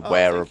 which is a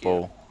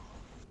wearable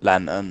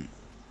lantern.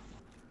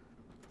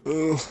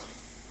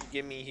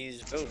 Give me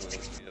his bone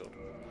shield.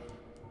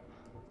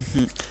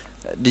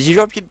 Did he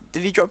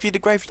drop you the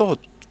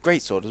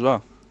great sword as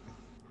well?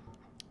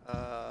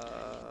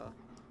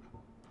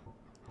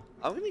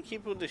 I'm gonna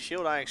keep with the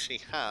shield I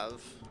actually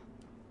have.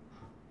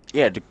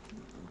 Yeah,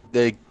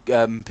 the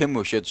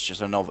pinwheel shield's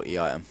just a novelty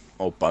item,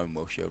 or bone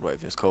wheel shield,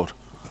 whatever it's called.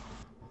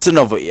 It's a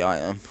novelty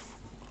item.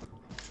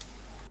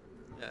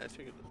 Yeah, I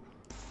figured.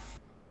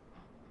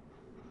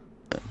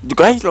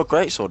 The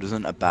great sword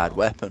isn't a bad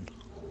weapon.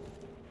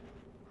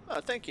 Oh,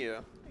 thank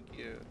you. Thank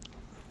you.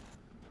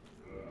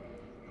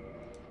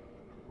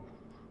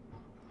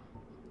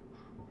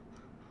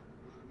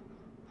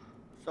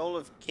 Soul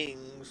of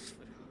Kings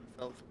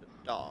felt a bit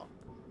dark.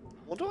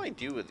 What do I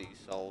do with these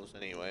souls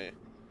anyway?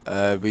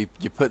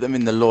 You put them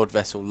in the Lord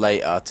Vessel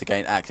later to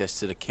gain access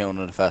to the Kiln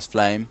of the First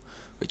Flame,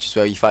 which is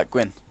where you fight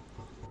Gwyn.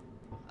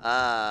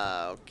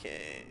 Ah,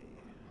 okay.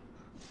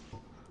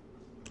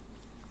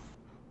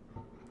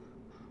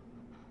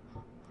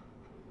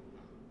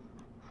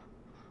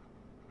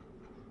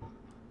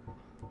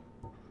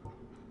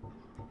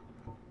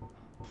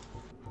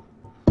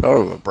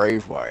 Oh, a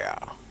brave warrior.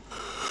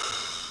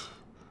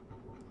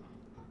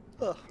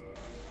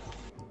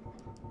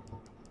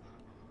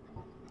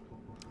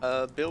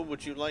 Bill,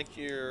 would you like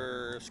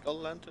your skull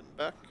lantern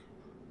back?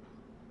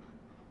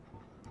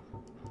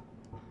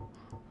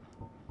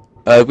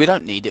 We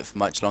don't need it for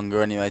much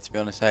longer anyway, to be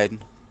honest,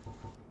 Hayden.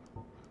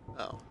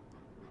 Oh.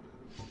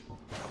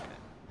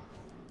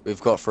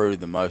 We've got through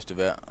the most of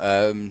it.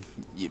 Don't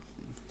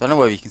know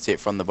whether you can see it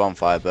from the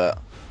bonfire, but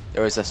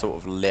there is a sort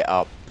of lit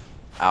up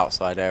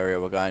outside area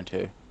we're going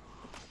to.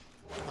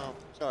 Oh,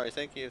 sorry,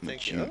 thank you,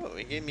 thank you. Oh,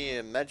 he gave me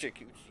a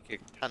magic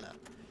katana.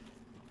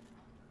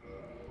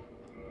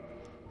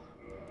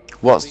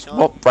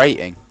 What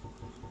rating?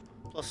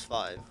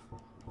 +5.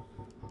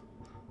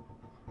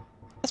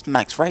 That's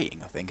max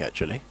rating, I think,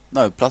 actually.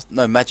 No,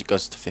 magic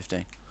goes to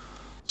 15.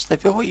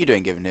 Slipper, what are you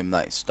doing giving him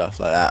like stuff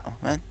like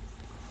that, man?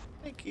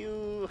 Thank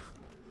you.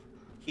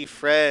 He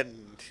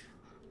friend.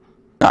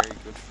 Nah. Very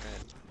good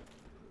friend.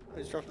 Oh,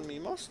 he's dropping me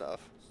more stuff.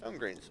 Stone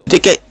grain sword.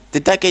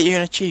 Did that get you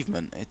an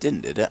achievement? It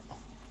didn't, did it?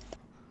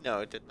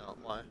 No, it did not.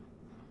 Why?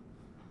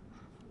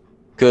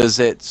 Because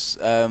it's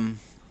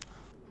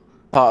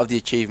part of the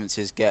achievements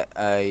is get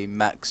a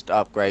maxed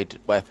upgrade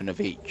weapon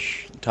of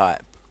each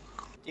type.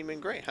 Demon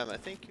Great Hammer.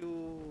 Thank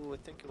you.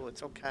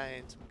 It's okay.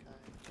 It's okay.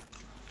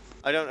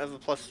 I don't have a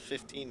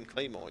 +15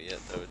 claymore yet,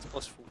 though. It's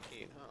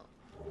 +14. Huh.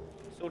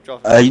 Still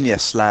dropping. You need a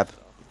slab.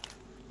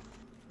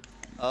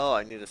 Oh,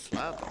 I need a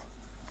slab.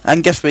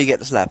 And guess where you get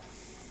the slab?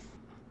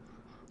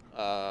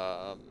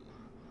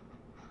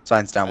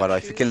 Signs down, by the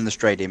way, for killing the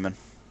stray demon.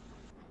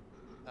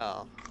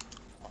 Oh.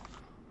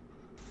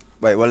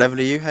 Wait, what level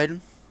are you,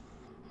 Hayden?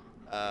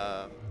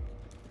 I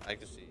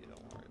can see you.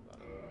 Don't worry about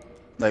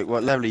it. Like,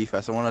 what level are you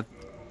first? I want to.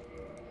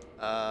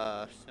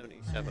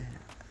 77.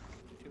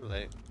 Too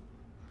late.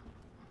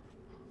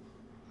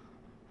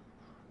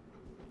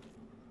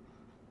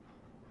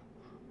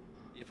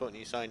 You putting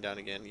your sign down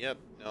again? Yep.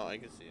 No, I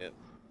can see it.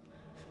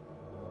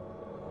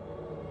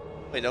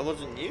 Wait, that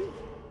wasn't you?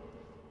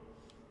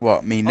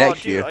 What, me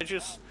next dude,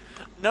 year?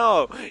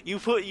 No, you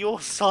put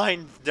your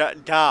sign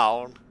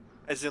down,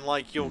 as in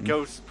like your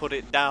ghost put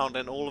it down,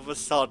 and all of a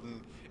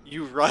sudden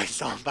you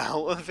rise up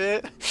out of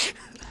it.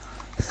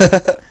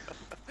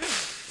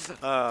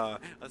 I'm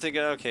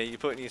thinking, okay, you're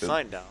putting your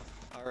sign down.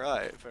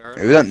 Alright, fair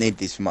enough. We don't need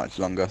these for much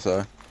longer,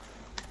 so.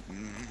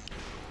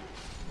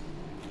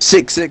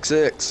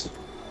 666.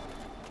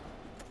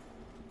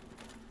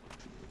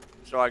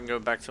 So I can go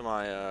back to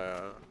my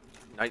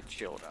night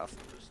shield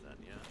afterwards then,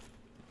 yeah?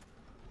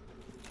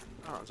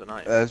 Oh, it's a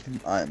night. There's an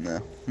item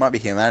there. Might be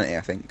humanity,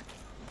 I think.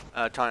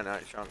 Tiny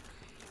night chunk.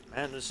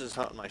 Man, this is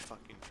hurting my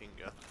fucking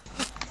finger.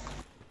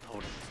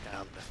 Holding this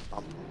down, this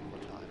bump all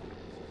the time.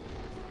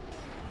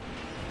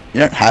 You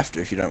don't have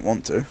to if you don't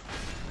want to.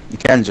 You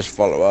can just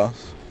follow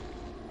us.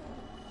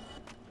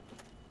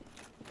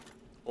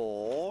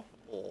 Or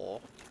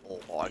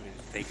I can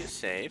take it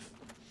safe.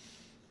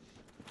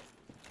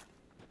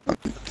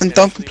 Then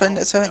don't complain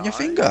that it's hurting your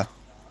finger.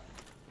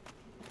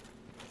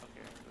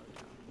 Okay, go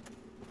down.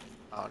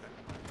 Oh no,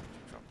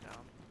 drop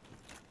down.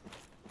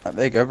 Right,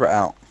 there you go, we're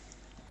out.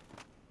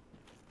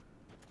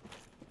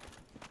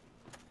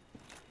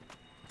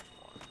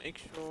 Make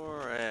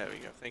sure. There we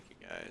go. Thank you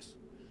guys.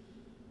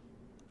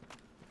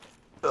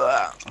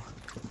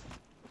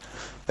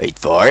 Wait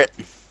for it.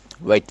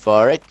 Wait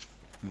for it.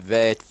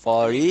 Wait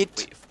for it.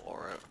 Wait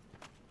for it.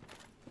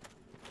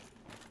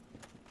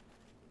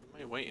 What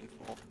am I waiting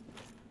for?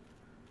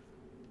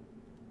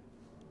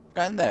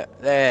 And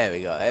there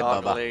we go. Hey,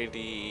 Dark Baba.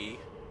 Lady.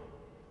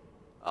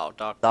 Oh,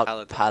 Dark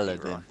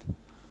Paladin. Leroy.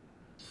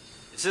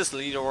 Is this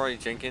Leroy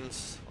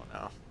Jenkins? Oh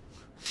no.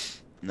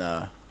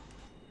 No.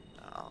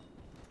 Oh.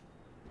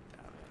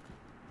 Damn it.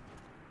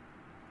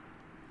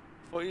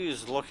 I thought you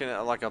was looking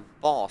at like a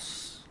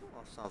boss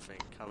or something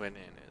coming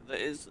in.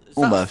 Is that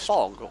Almost.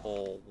 fog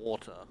or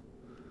water?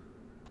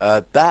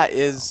 That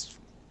is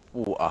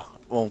water.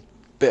 Well,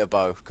 bit of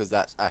both, because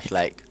that's Ash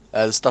Lake.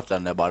 There's stuff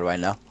down there, by the way,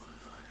 now.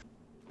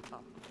 Oh,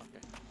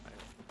 okay.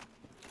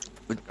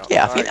 But,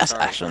 yeah, I think that's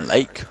Ashland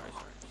Lake. Sorry.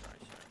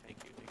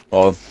 Thank you.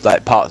 Or,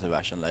 like, parts of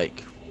Ashland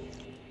Lake.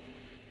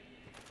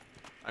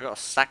 I got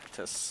a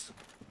Sactus.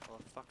 What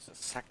the fuck's a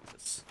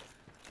Sactus?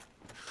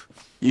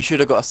 You should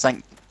have got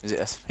a Is it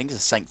I think it's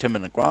a Sanctum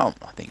and a Grant,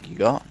 I think you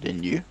got,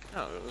 didn't you?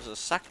 No, it was a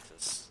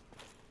Sactus.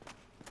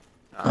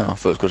 Oh, I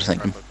thought it was called a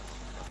Sanctum.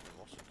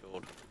 What's it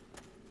called?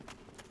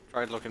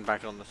 Tried looking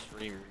back on the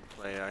stream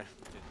replay, I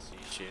didn't see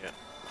shit.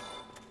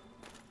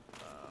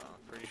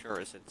 Pretty sure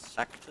it said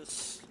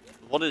Sactus.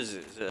 What is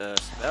it? Is it a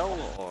spell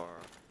or?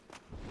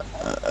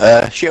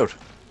 Shield.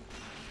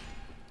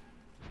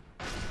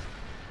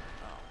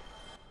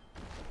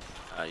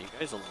 You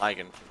guys are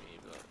lagging for me,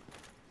 but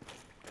I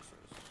guess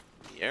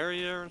it's the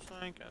area or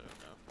something. I don't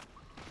know.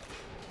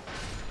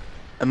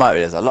 It might be.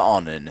 There's a lot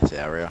on in this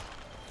area.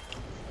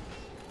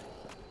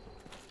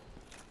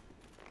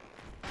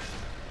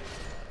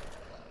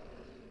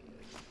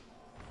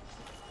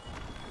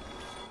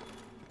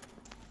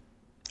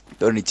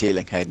 Don't need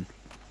healing, Hayden.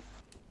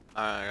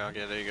 Alright,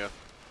 okay, there you go.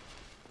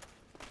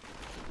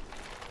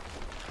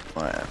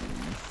 Right.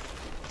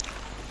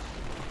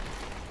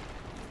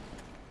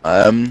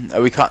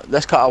 We can't.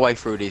 Let's cut our way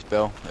through these,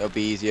 Bill. It'll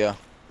be easier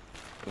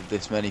with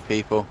this many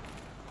people.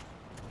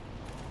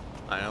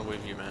 I am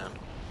with you, man.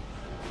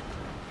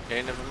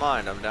 Okay, never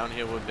mind. I'm down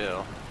here with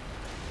Bill.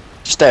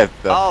 Stay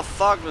with Bill. Oh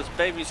fuck! There's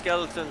baby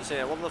skeletons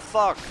here. What the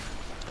fuck?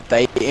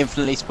 They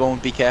infinitely spawn.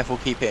 Be careful.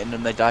 Keep hitting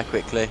them. They die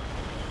quickly.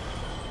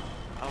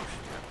 Oh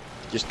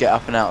shit. Just get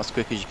up and out as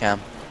quick as you can.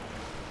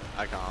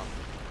 I can't.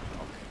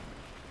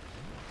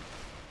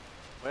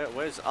 Okay.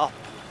 Where's up?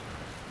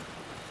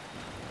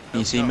 Can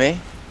you see me?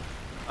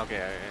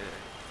 Okay.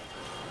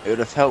 It would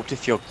have helped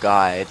if your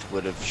guide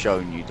would have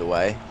shown you the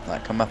way.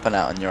 Like, come up and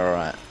out and you're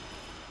alright.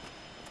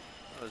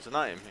 Oh, there's an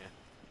item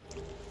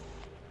here.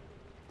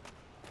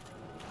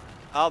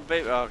 Oh,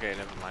 baby. Okay,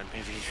 never mind.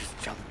 Maybe you just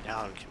jump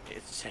down and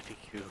commit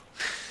seppuku.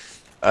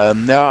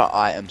 There are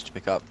items to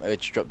pick up.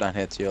 Just drop down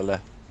here to your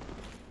left.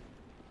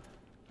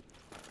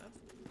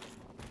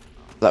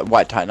 Like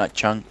white titanite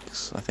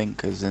chunks, I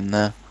think, is in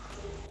there.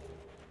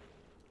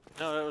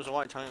 No, that was a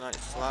white titanite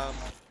slab.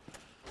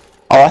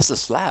 Oh, that's the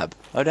slab.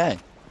 Oh, dang.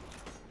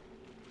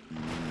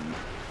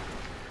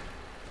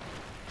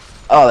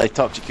 Oh, they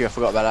toxic you. I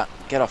forgot about that.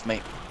 Get off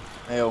me.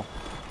 Ew.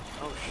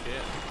 Oh shit.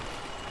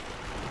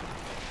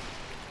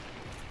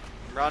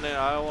 I'm running.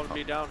 I don't want to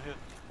be down here.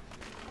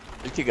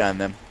 Just keep going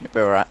then. You'll be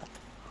alright.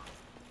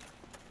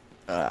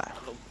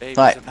 Little babies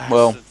Right, are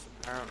well. bastards,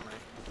 apparently.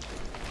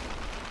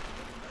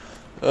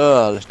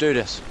 Oh, let's do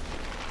this.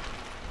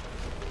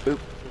 Boop.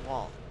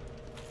 What?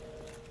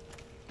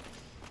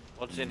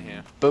 What's in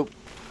here? Boop.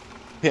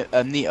 Here,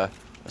 Nito.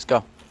 Let's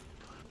go.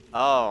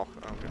 Oh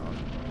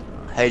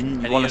god. Hayden,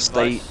 you Any want to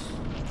stay?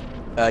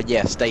 advice?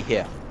 Yeah, stay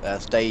here.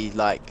 Stay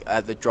like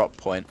at the drop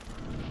point.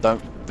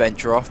 Don't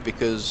venture off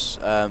because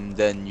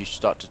then you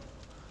start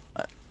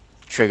to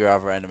trigger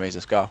other enemies.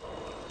 Let's go.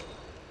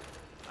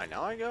 I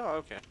know I go.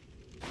 Okay.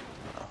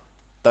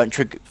 Don't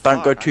trigger.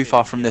 Don't go Fuck, I too need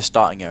far to from get- this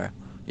starting area.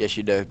 Yes,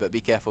 you do, but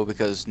be careful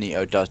because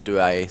Nito does do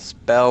a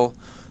spell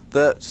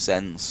that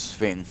sends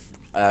thing.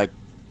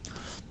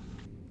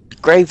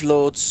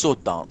 Gravelord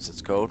Sword Dance.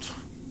 It's called.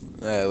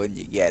 When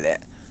you get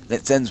it, and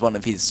it sends one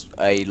of his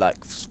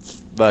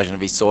version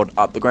of his sword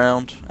up the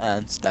ground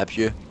and stabs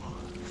you.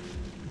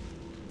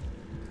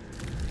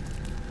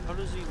 How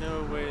does he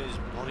know where his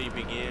body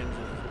begins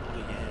and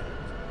his body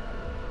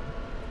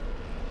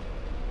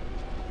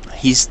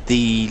ends? He's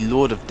the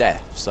Lord of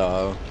Death,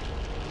 so.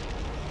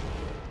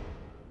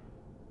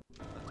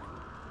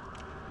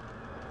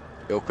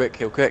 Heal quick,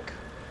 heal quick.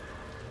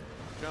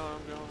 I'm going.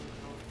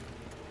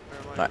 Where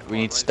am I? Right, we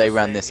Oh, need to am I stay just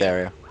around staying this here?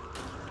 area.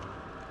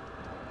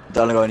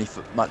 Don't go any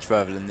much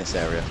further than this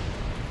area.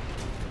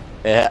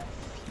 Yeah,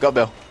 got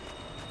Bill.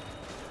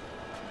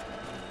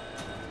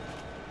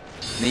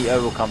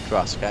 Nito will come to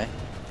us, okay?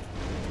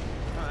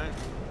 Alright.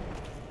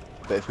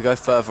 But if we go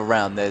further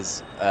around,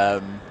 there's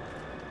oh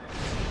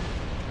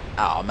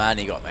man,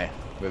 he got me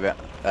with it.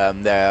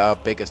 There are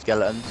bigger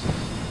skeletons.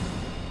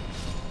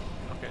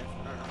 Okay,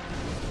 fair enough.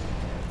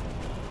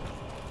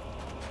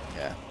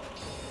 Yeah.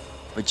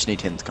 We just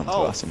need him to come to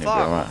Oh us and he'll be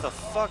fuck, alright. what the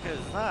fuck is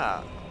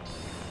that?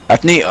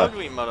 That's Nito.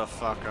 Ugly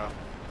motherfucker.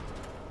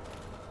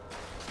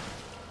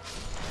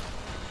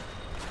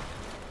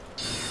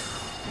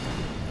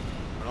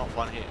 We're not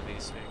one hitting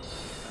these things.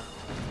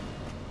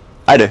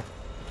 I do.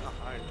 Oh,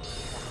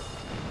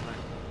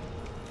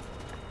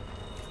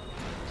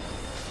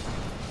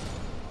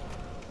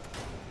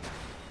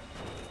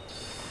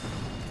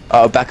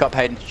 Oh, back up,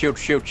 Hayden. Shield,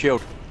 shield,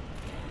 shield.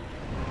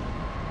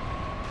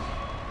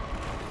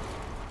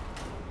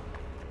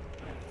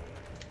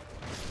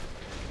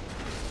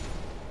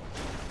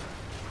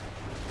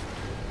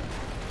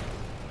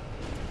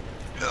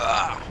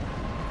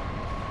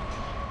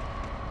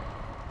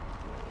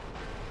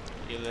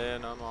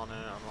 Healing, I'm on it.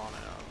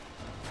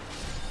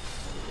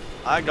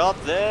 I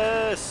got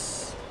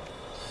this!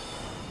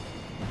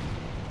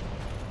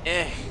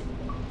 Eh.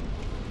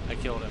 I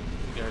killed him.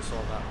 You guys saw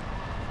that.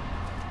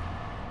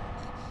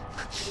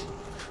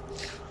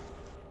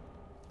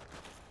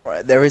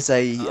 Right, there is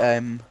a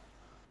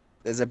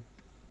there's a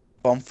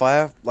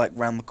bonfire like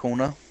round the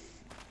corner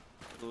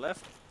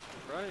Left,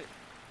 right.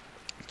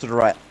 to the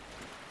right.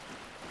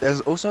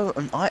 There's also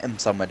an item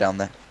somewhere down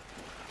there.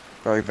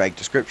 Very vague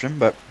description,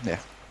 but yeah.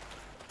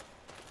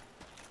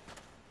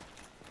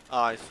 Oh,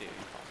 I see.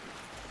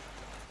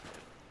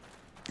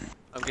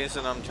 I'm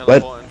guessing I'm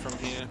teleporting from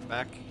here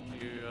back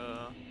to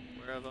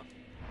wherever.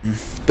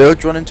 Bill,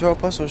 do you want him to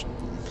help us? Or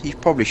he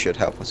probably should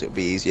help us. It'll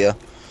be easier.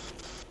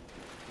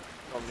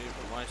 Probably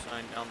put my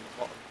sign down the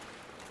bottom.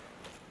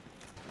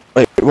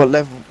 Wait, what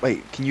level?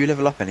 Wait, can you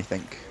level up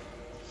anything?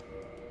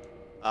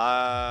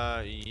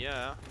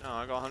 Yeah. No,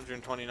 I got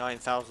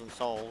 129,000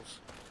 souls.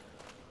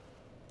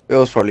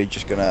 Bill's probably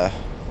just gonna.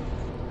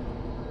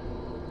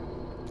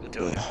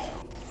 Do it.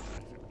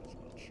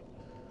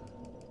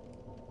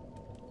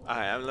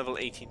 Alright, I'm level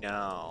 80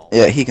 now.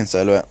 Yeah, he can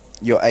solo it.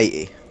 You're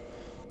 80.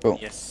 Cool.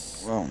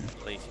 Yes. Well,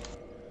 Lazy.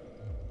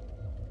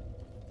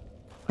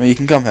 you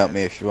can come help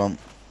me if you want.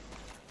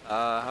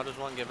 How does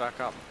one get back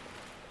up?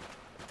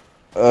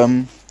 I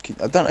don't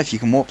know if you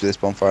can warp to this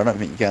bonfire. I don't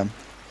think you can.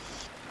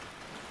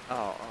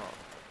 Oh.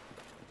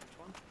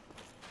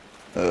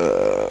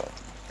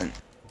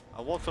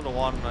 I walk to the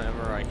one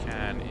whenever I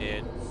can.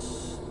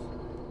 It's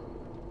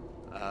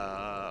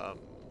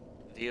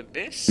the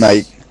abyss.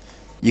 No,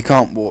 you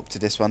can't warp to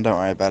this one. Don't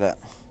worry about it.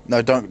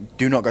 No,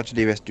 do not go to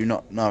the abyss. Do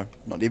not. No,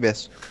 not the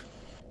abyss.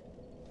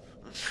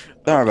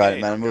 Don't worry about it,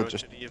 Okay, man. don't We'll go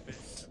just to the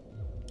abyss.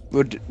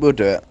 we'll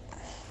do it.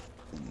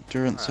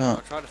 Endurance Alright, I'll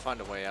up. try to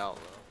find a way out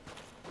though.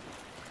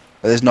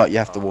 But there's not. You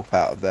have to warp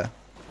out of there.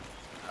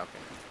 Okay,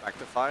 back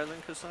to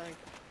Firelink, you're saying?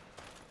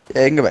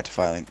 Yeah, you can go back to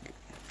Firelink.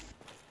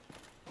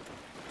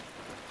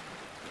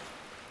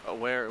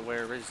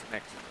 Where is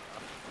next?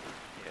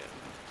 Yeah,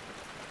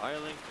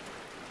 Firelink,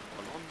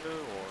 Alondo,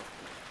 or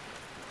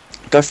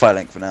Go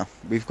Firelink for now.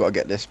 We've got to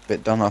get this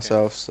bit done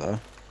ourselves. So.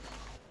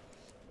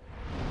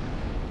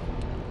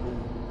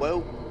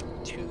 well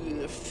to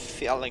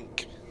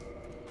Firelink.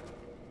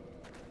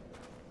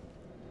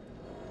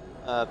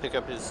 Pick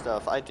up his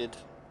stuff. I did.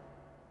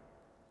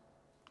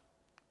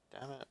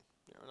 Damn it!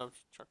 I was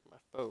checking my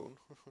phone.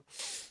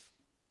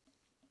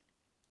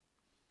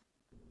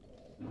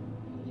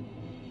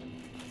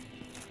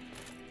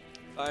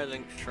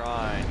 Firelink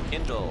Shrine.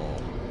 Kindle.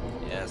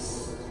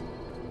 Yes.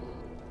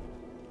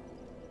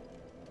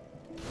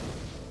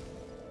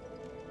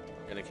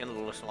 I'm gonna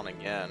kindle this one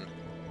again.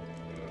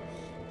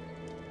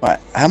 Right.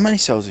 How many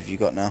souls have you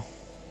got now?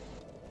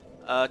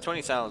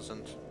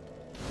 20,000.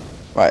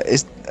 Right.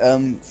 Is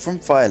from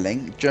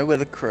Firelink. Do you know where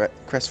the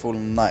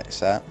Crestfallen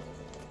Knight's at?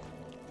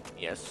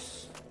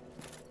 Yes.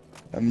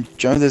 Do you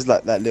know there's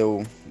like that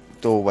little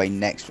doorway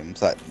next to him?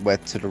 It's like where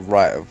to the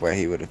right of where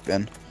he would have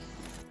been.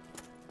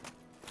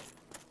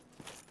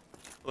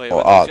 Wait,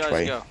 Or where'd these guys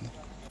archway. go?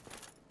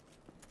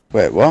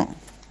 Wait, what?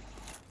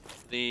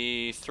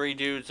 The 3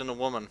 dudes and a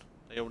woman.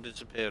 They all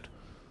disappeared.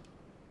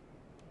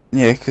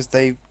 Yeah, because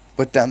they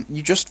were down.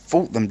 You just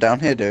fought them down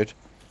here, dude.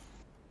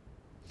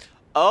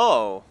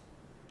 Oh!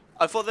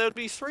 I thought there would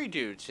be 3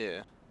 dudes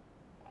here.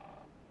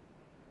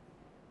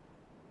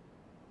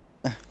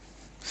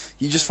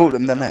 You just Yeah, fought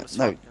them but down that there. was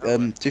No, fucking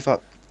right. too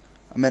far.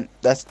 I meant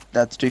that's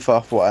too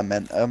far for what I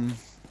meant.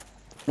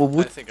 Well,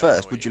 I think I know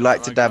first, what would you you mean.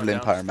 like to Am I going dabble in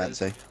downstairs?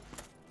 pyromancy?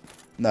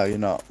 No, you're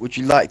not. Would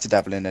you like to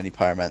dabble in any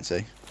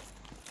pyromancy?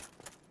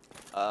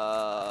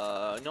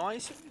 No, I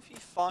simply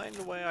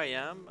find where I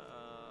am,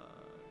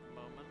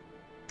 moment.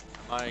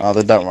 Am I Oh,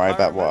 then good don't in worry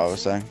about what I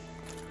was pyromancy? saying.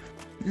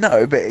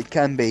 No, but it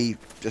can be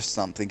just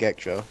something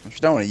extra. If you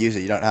don't want to use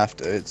it, you don't have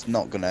to. It's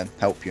not gonna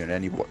help you in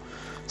any way.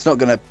 It's not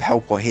gonna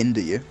help or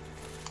hinder you.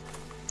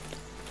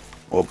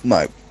 Or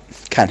no,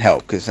 can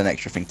help because it's an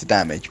extra thing to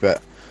damage,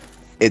 but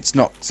it's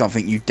not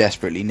something you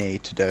desperately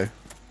need to do.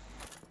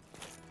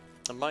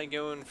 Am I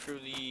going through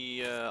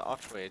the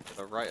archway to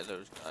the right of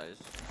those guys?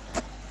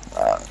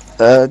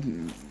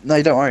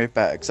 No, don't worry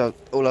about it. Cause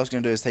all I was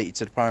gonna do is take you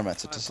to the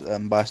pyromancer to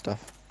buy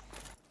stuff.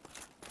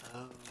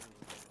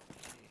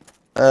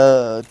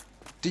 Oh,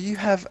 Do you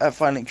have at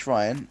Firelink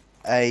Shrine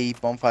a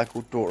bonfire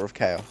called Daughter of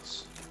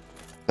Chaos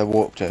to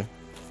walk to?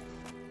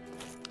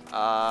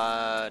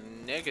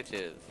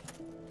 negative.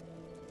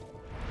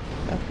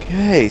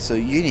 Okay, so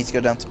you need to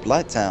go down to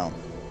Blighttown.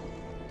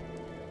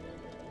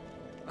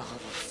 Oh,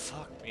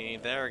 fuck me,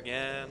 there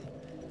again.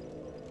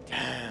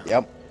 Damn.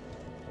 Yep.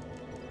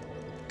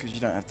 Because you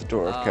don't have the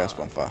Daughter of Chaos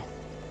bonfire.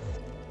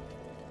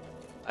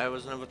 I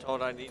was never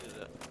told I needed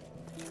it.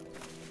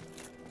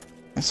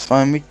 It's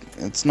fine.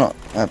 It's not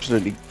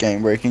absolutely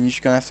game breaking. You're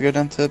just gonna have to go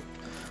down to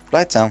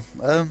Blighttown.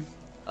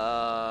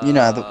 You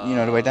know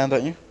the way down,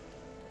 don't you?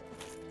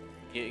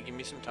 Give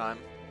me some time.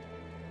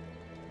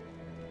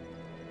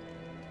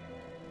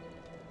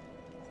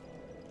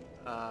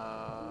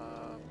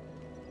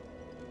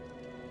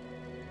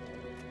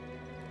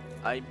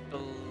 I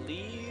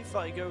believe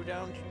I go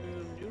down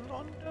to New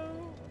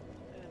Londo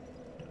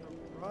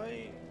and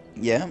right.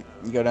 Yeah,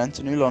 you go down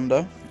to New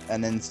Londo,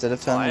 and then instead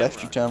of turning I am left,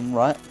 you right. turn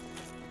right.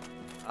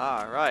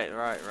 Ah, right.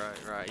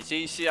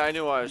 See, I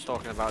knew what I was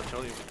talking about.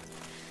 Totally.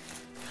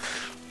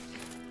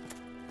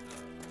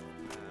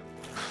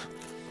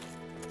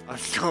 I'm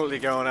totally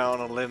going out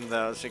on a limb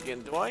there. I was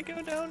thinking, do I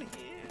go down here?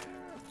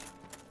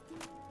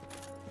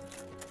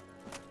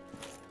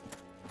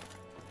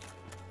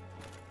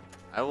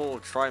 I will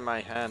try my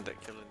hand at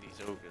killing these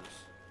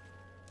ogres.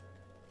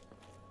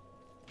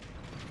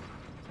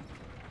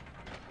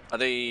 Are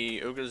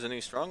the ogres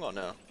any strong or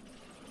no?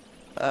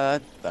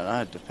 Don't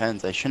know. It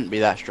depends. They shouldn't be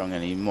that strong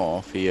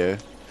anymore for you.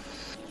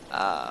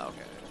 Ah, okay.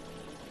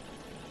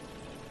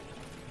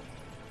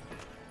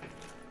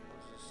 What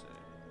does this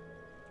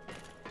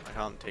say? I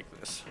can't take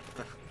this.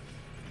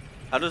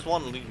 How does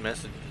one leave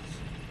messages?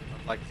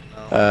 I'd like to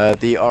know.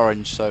 The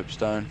orange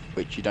soapstone,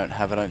 which you don't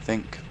have, I don't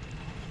think.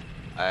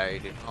 I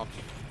did not.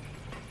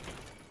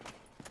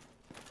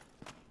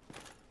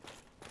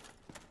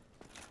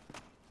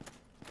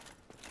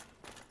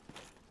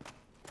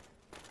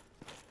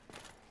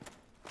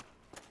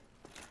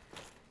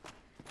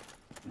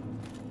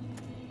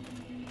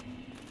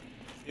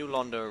 New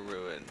Londo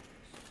ruin.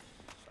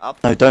 Up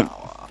No, the don't.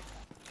 tower.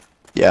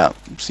 Yeah,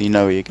 so you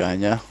know where you're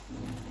going, yeah?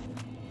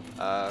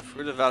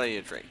 Through the Valley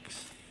of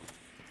Drakes.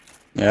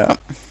 Yeah.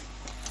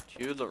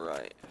 To the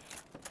right.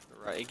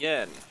 Right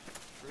again.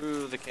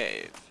 Through the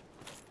cave.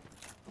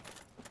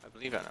 I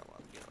believe I know what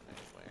I'm doing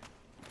anyway.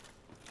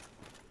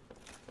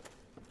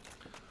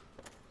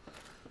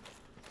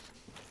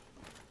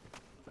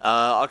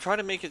 I'll try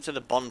to make it to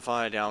the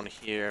bonfire down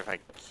here if I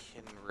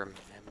can remember.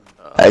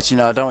 Actually,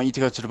 no, I don't want you to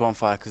go to the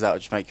bonfire because that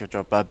would just make your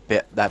job that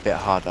bit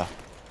harder.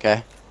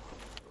 Okay?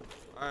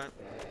 Alright.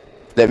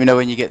 Let me know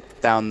when you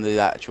get down the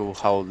actual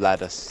whole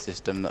ladder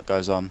system that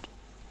goes on.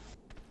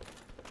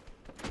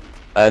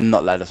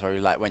 Not ladder, sorry,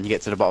 like when you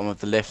get to the bottom of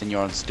the lift and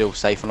you're still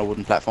safe on a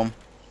wooden platform.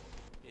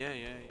 Yeah,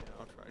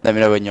 I'll try. Let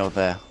me know when you're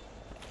there.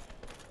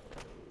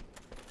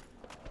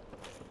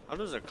 How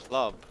does a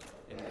club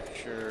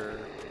ensure...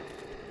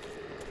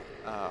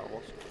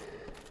 what's...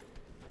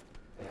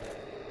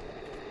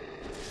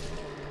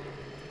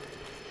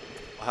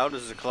 How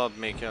does the club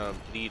make a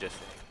bleed a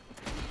thing?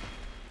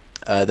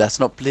 That's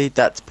not bleed,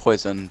 that's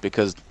poison,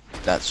 because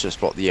that's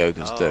just what the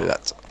ogres do.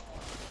 That's.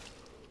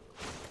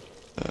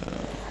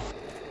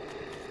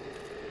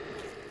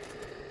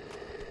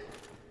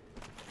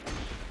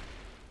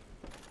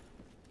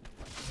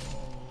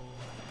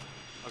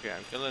 Okay,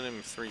 I'm killing him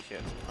with 3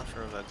 hits. I'm not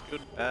sure if that's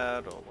good,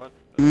 bad, or what.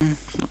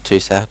 Not too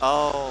sad.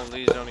 Oh,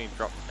 these only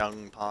drop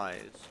dung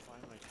pies. Why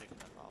am I picking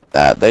them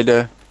up? They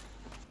do.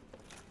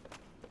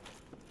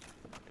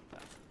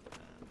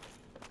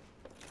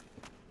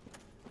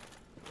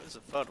 Where's the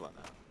third one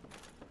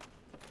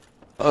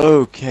now?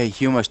 Okay,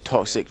 he almost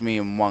toxic me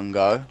in one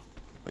go,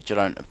 which I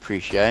don't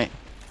appreciate.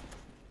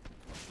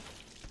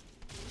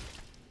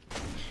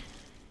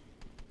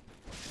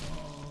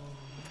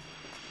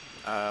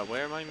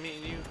 Where am I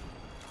meeting you?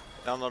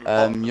 Down on the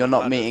bottom You're of the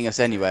not meeting us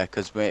anywhere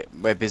because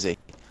we're busy.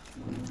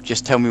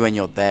 Just tell me when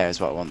you're there is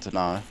what I want to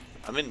know.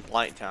 I'm in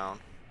Blighttown.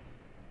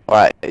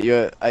 Alright,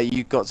 you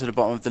got to the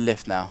bottom of the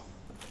lift now.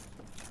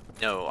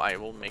 No, I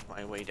will make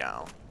my way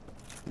down.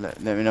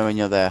 Let me know when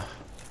you're there.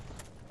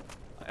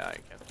 I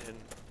kept in.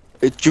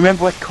 Do you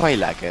remember where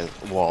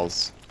Quaylag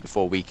was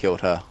before we killed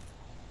her?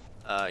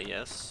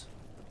 Yes.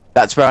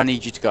 That's where I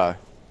need you to go.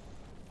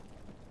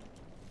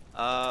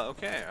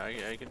 Okay,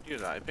 I can do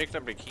that. I picked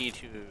up a key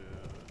to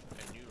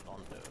a new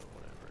Londo,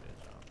 whatever it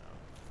is, I don't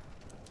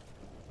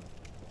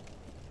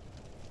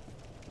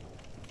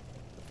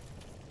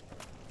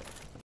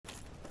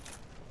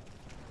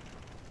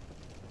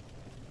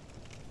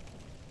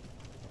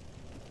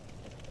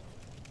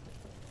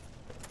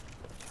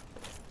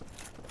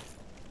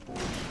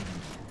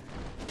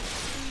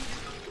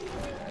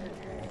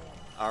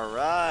know.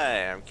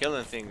 Alright, I'm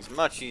killing things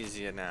much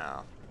easier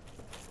now.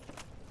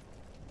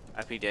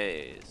 Happy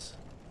days.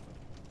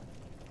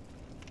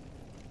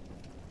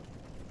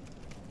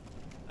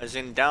 As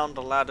in down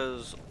the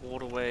ladders all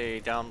the way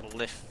down the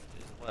lift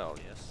as well,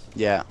 yes?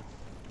 Yeah.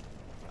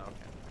 Okay.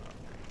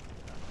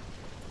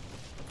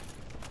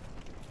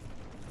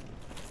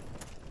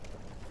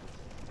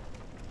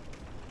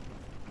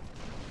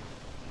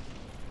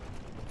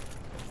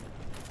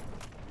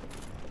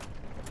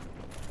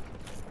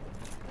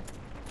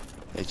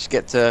 Yeah, just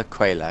get to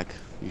Quaylag,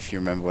 if you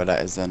remember where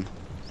that is then.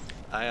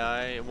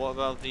 What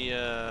about the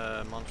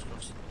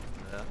monstrosities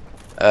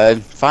there?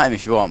 Fight him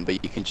if you want,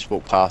 but you can just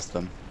walk past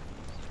them.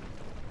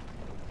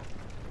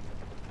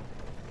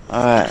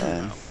 Alright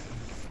then.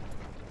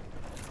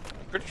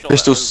 Pretty sure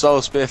Crystal that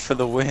Soul Spear for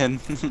the win.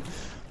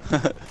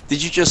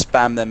 Did you just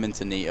spam them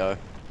into Nito?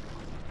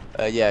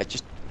 Yeah,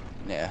 just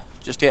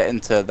get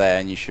into there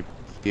and you should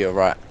be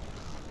alright.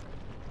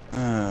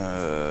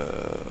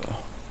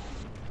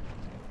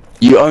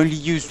 You only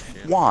used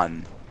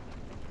one.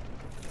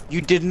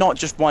 You did not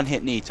just one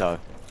hit Nito.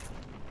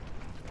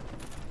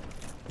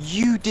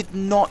 You did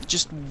not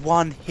just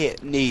one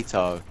hit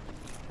Nito.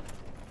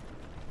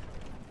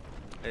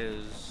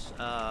 Is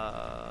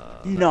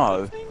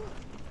No.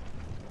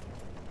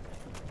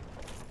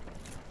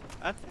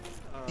 I think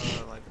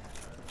like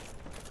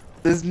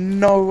There's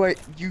no way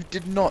you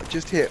did not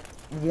just hit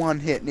one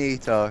hit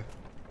Nito.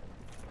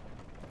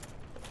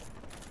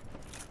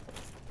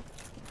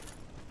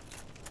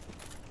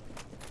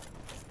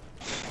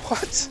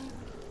 What?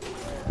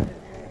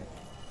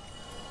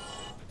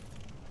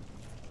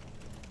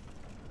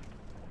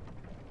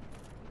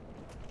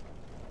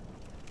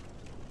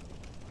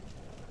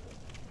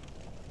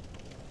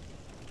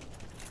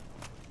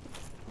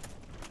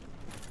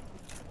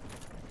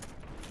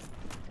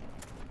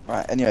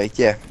 Right, anyway,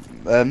 yeah.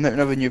 Let me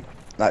know when you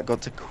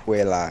got to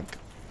Quaylag.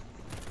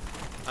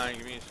 Alright,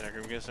 give me a sec.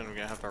 I'm guessing I'm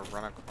gonna have to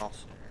run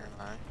across here,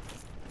 aren't I?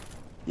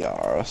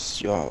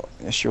 Yes,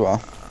 yes you are.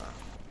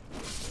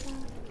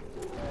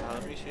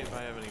 Let me see if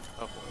I have any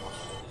purple moss.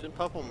 Is it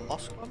purple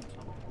moss clumps?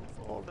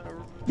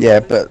 Yeah,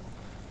 but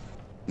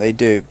they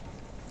do.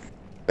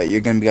 But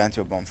you're gonna be going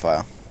to a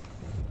bonfire.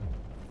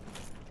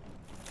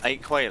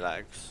 8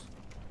 Quaylags.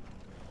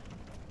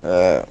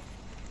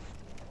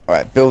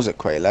 Alright, Bill's at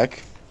Quaylag.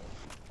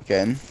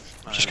 Again.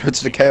 I Just go haven't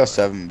to the seen Chaos it.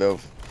 7, Bill.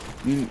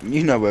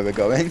 You know where we're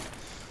going.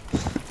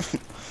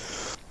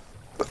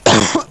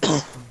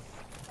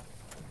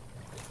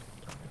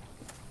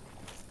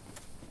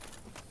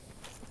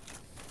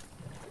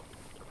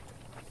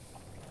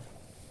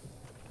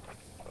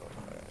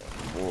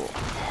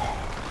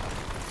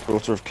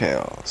 Daughter of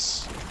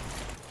Chaos.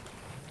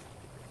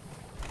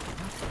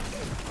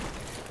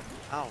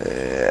 Ow.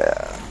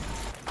 Yeah.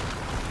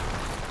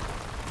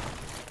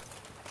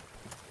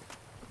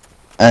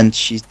 And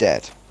she's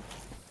dead.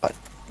 What?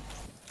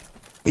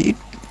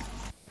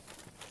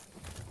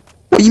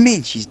 What do you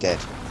mean she's dead?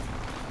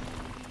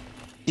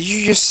 Did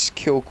you just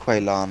kill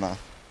Quaylana?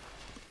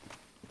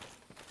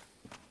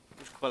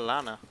 Who's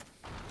Quilana?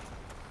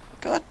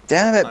 God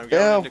damn I'm it, going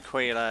Bill! into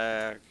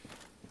Quailag.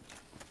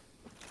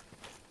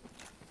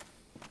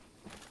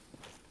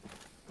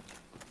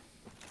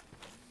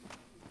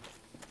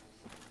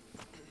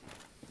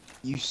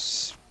 You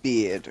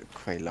speared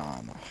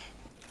Quaylana.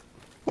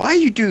 Why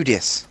you do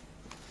this?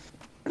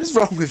 What is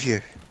wrong with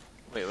you?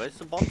 Wait, where's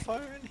the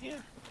bonfire in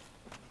here?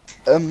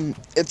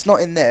 It's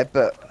not in there,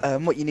 but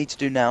what you need to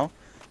do now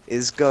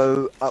is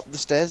go up the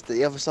stairs to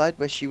the other side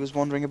where she was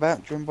wandering about.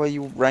 Do you remember where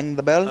you rang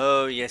the bell?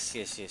 Oh, yes.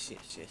 I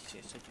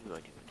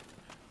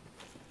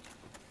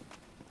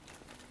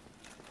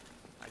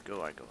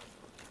do. I go.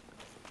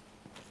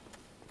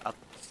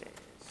 Upstairs.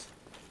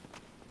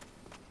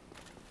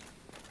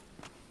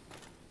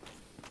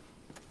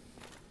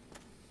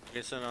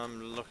 Guessing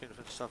I'm looking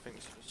for something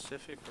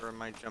specific, or am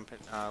I jumping?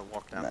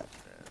 Walk down No. the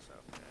stairs.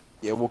 Okay.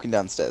 Yeah, walking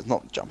downstairs,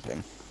 not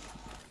jumping.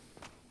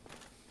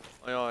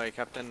 Oi,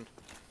 Captain.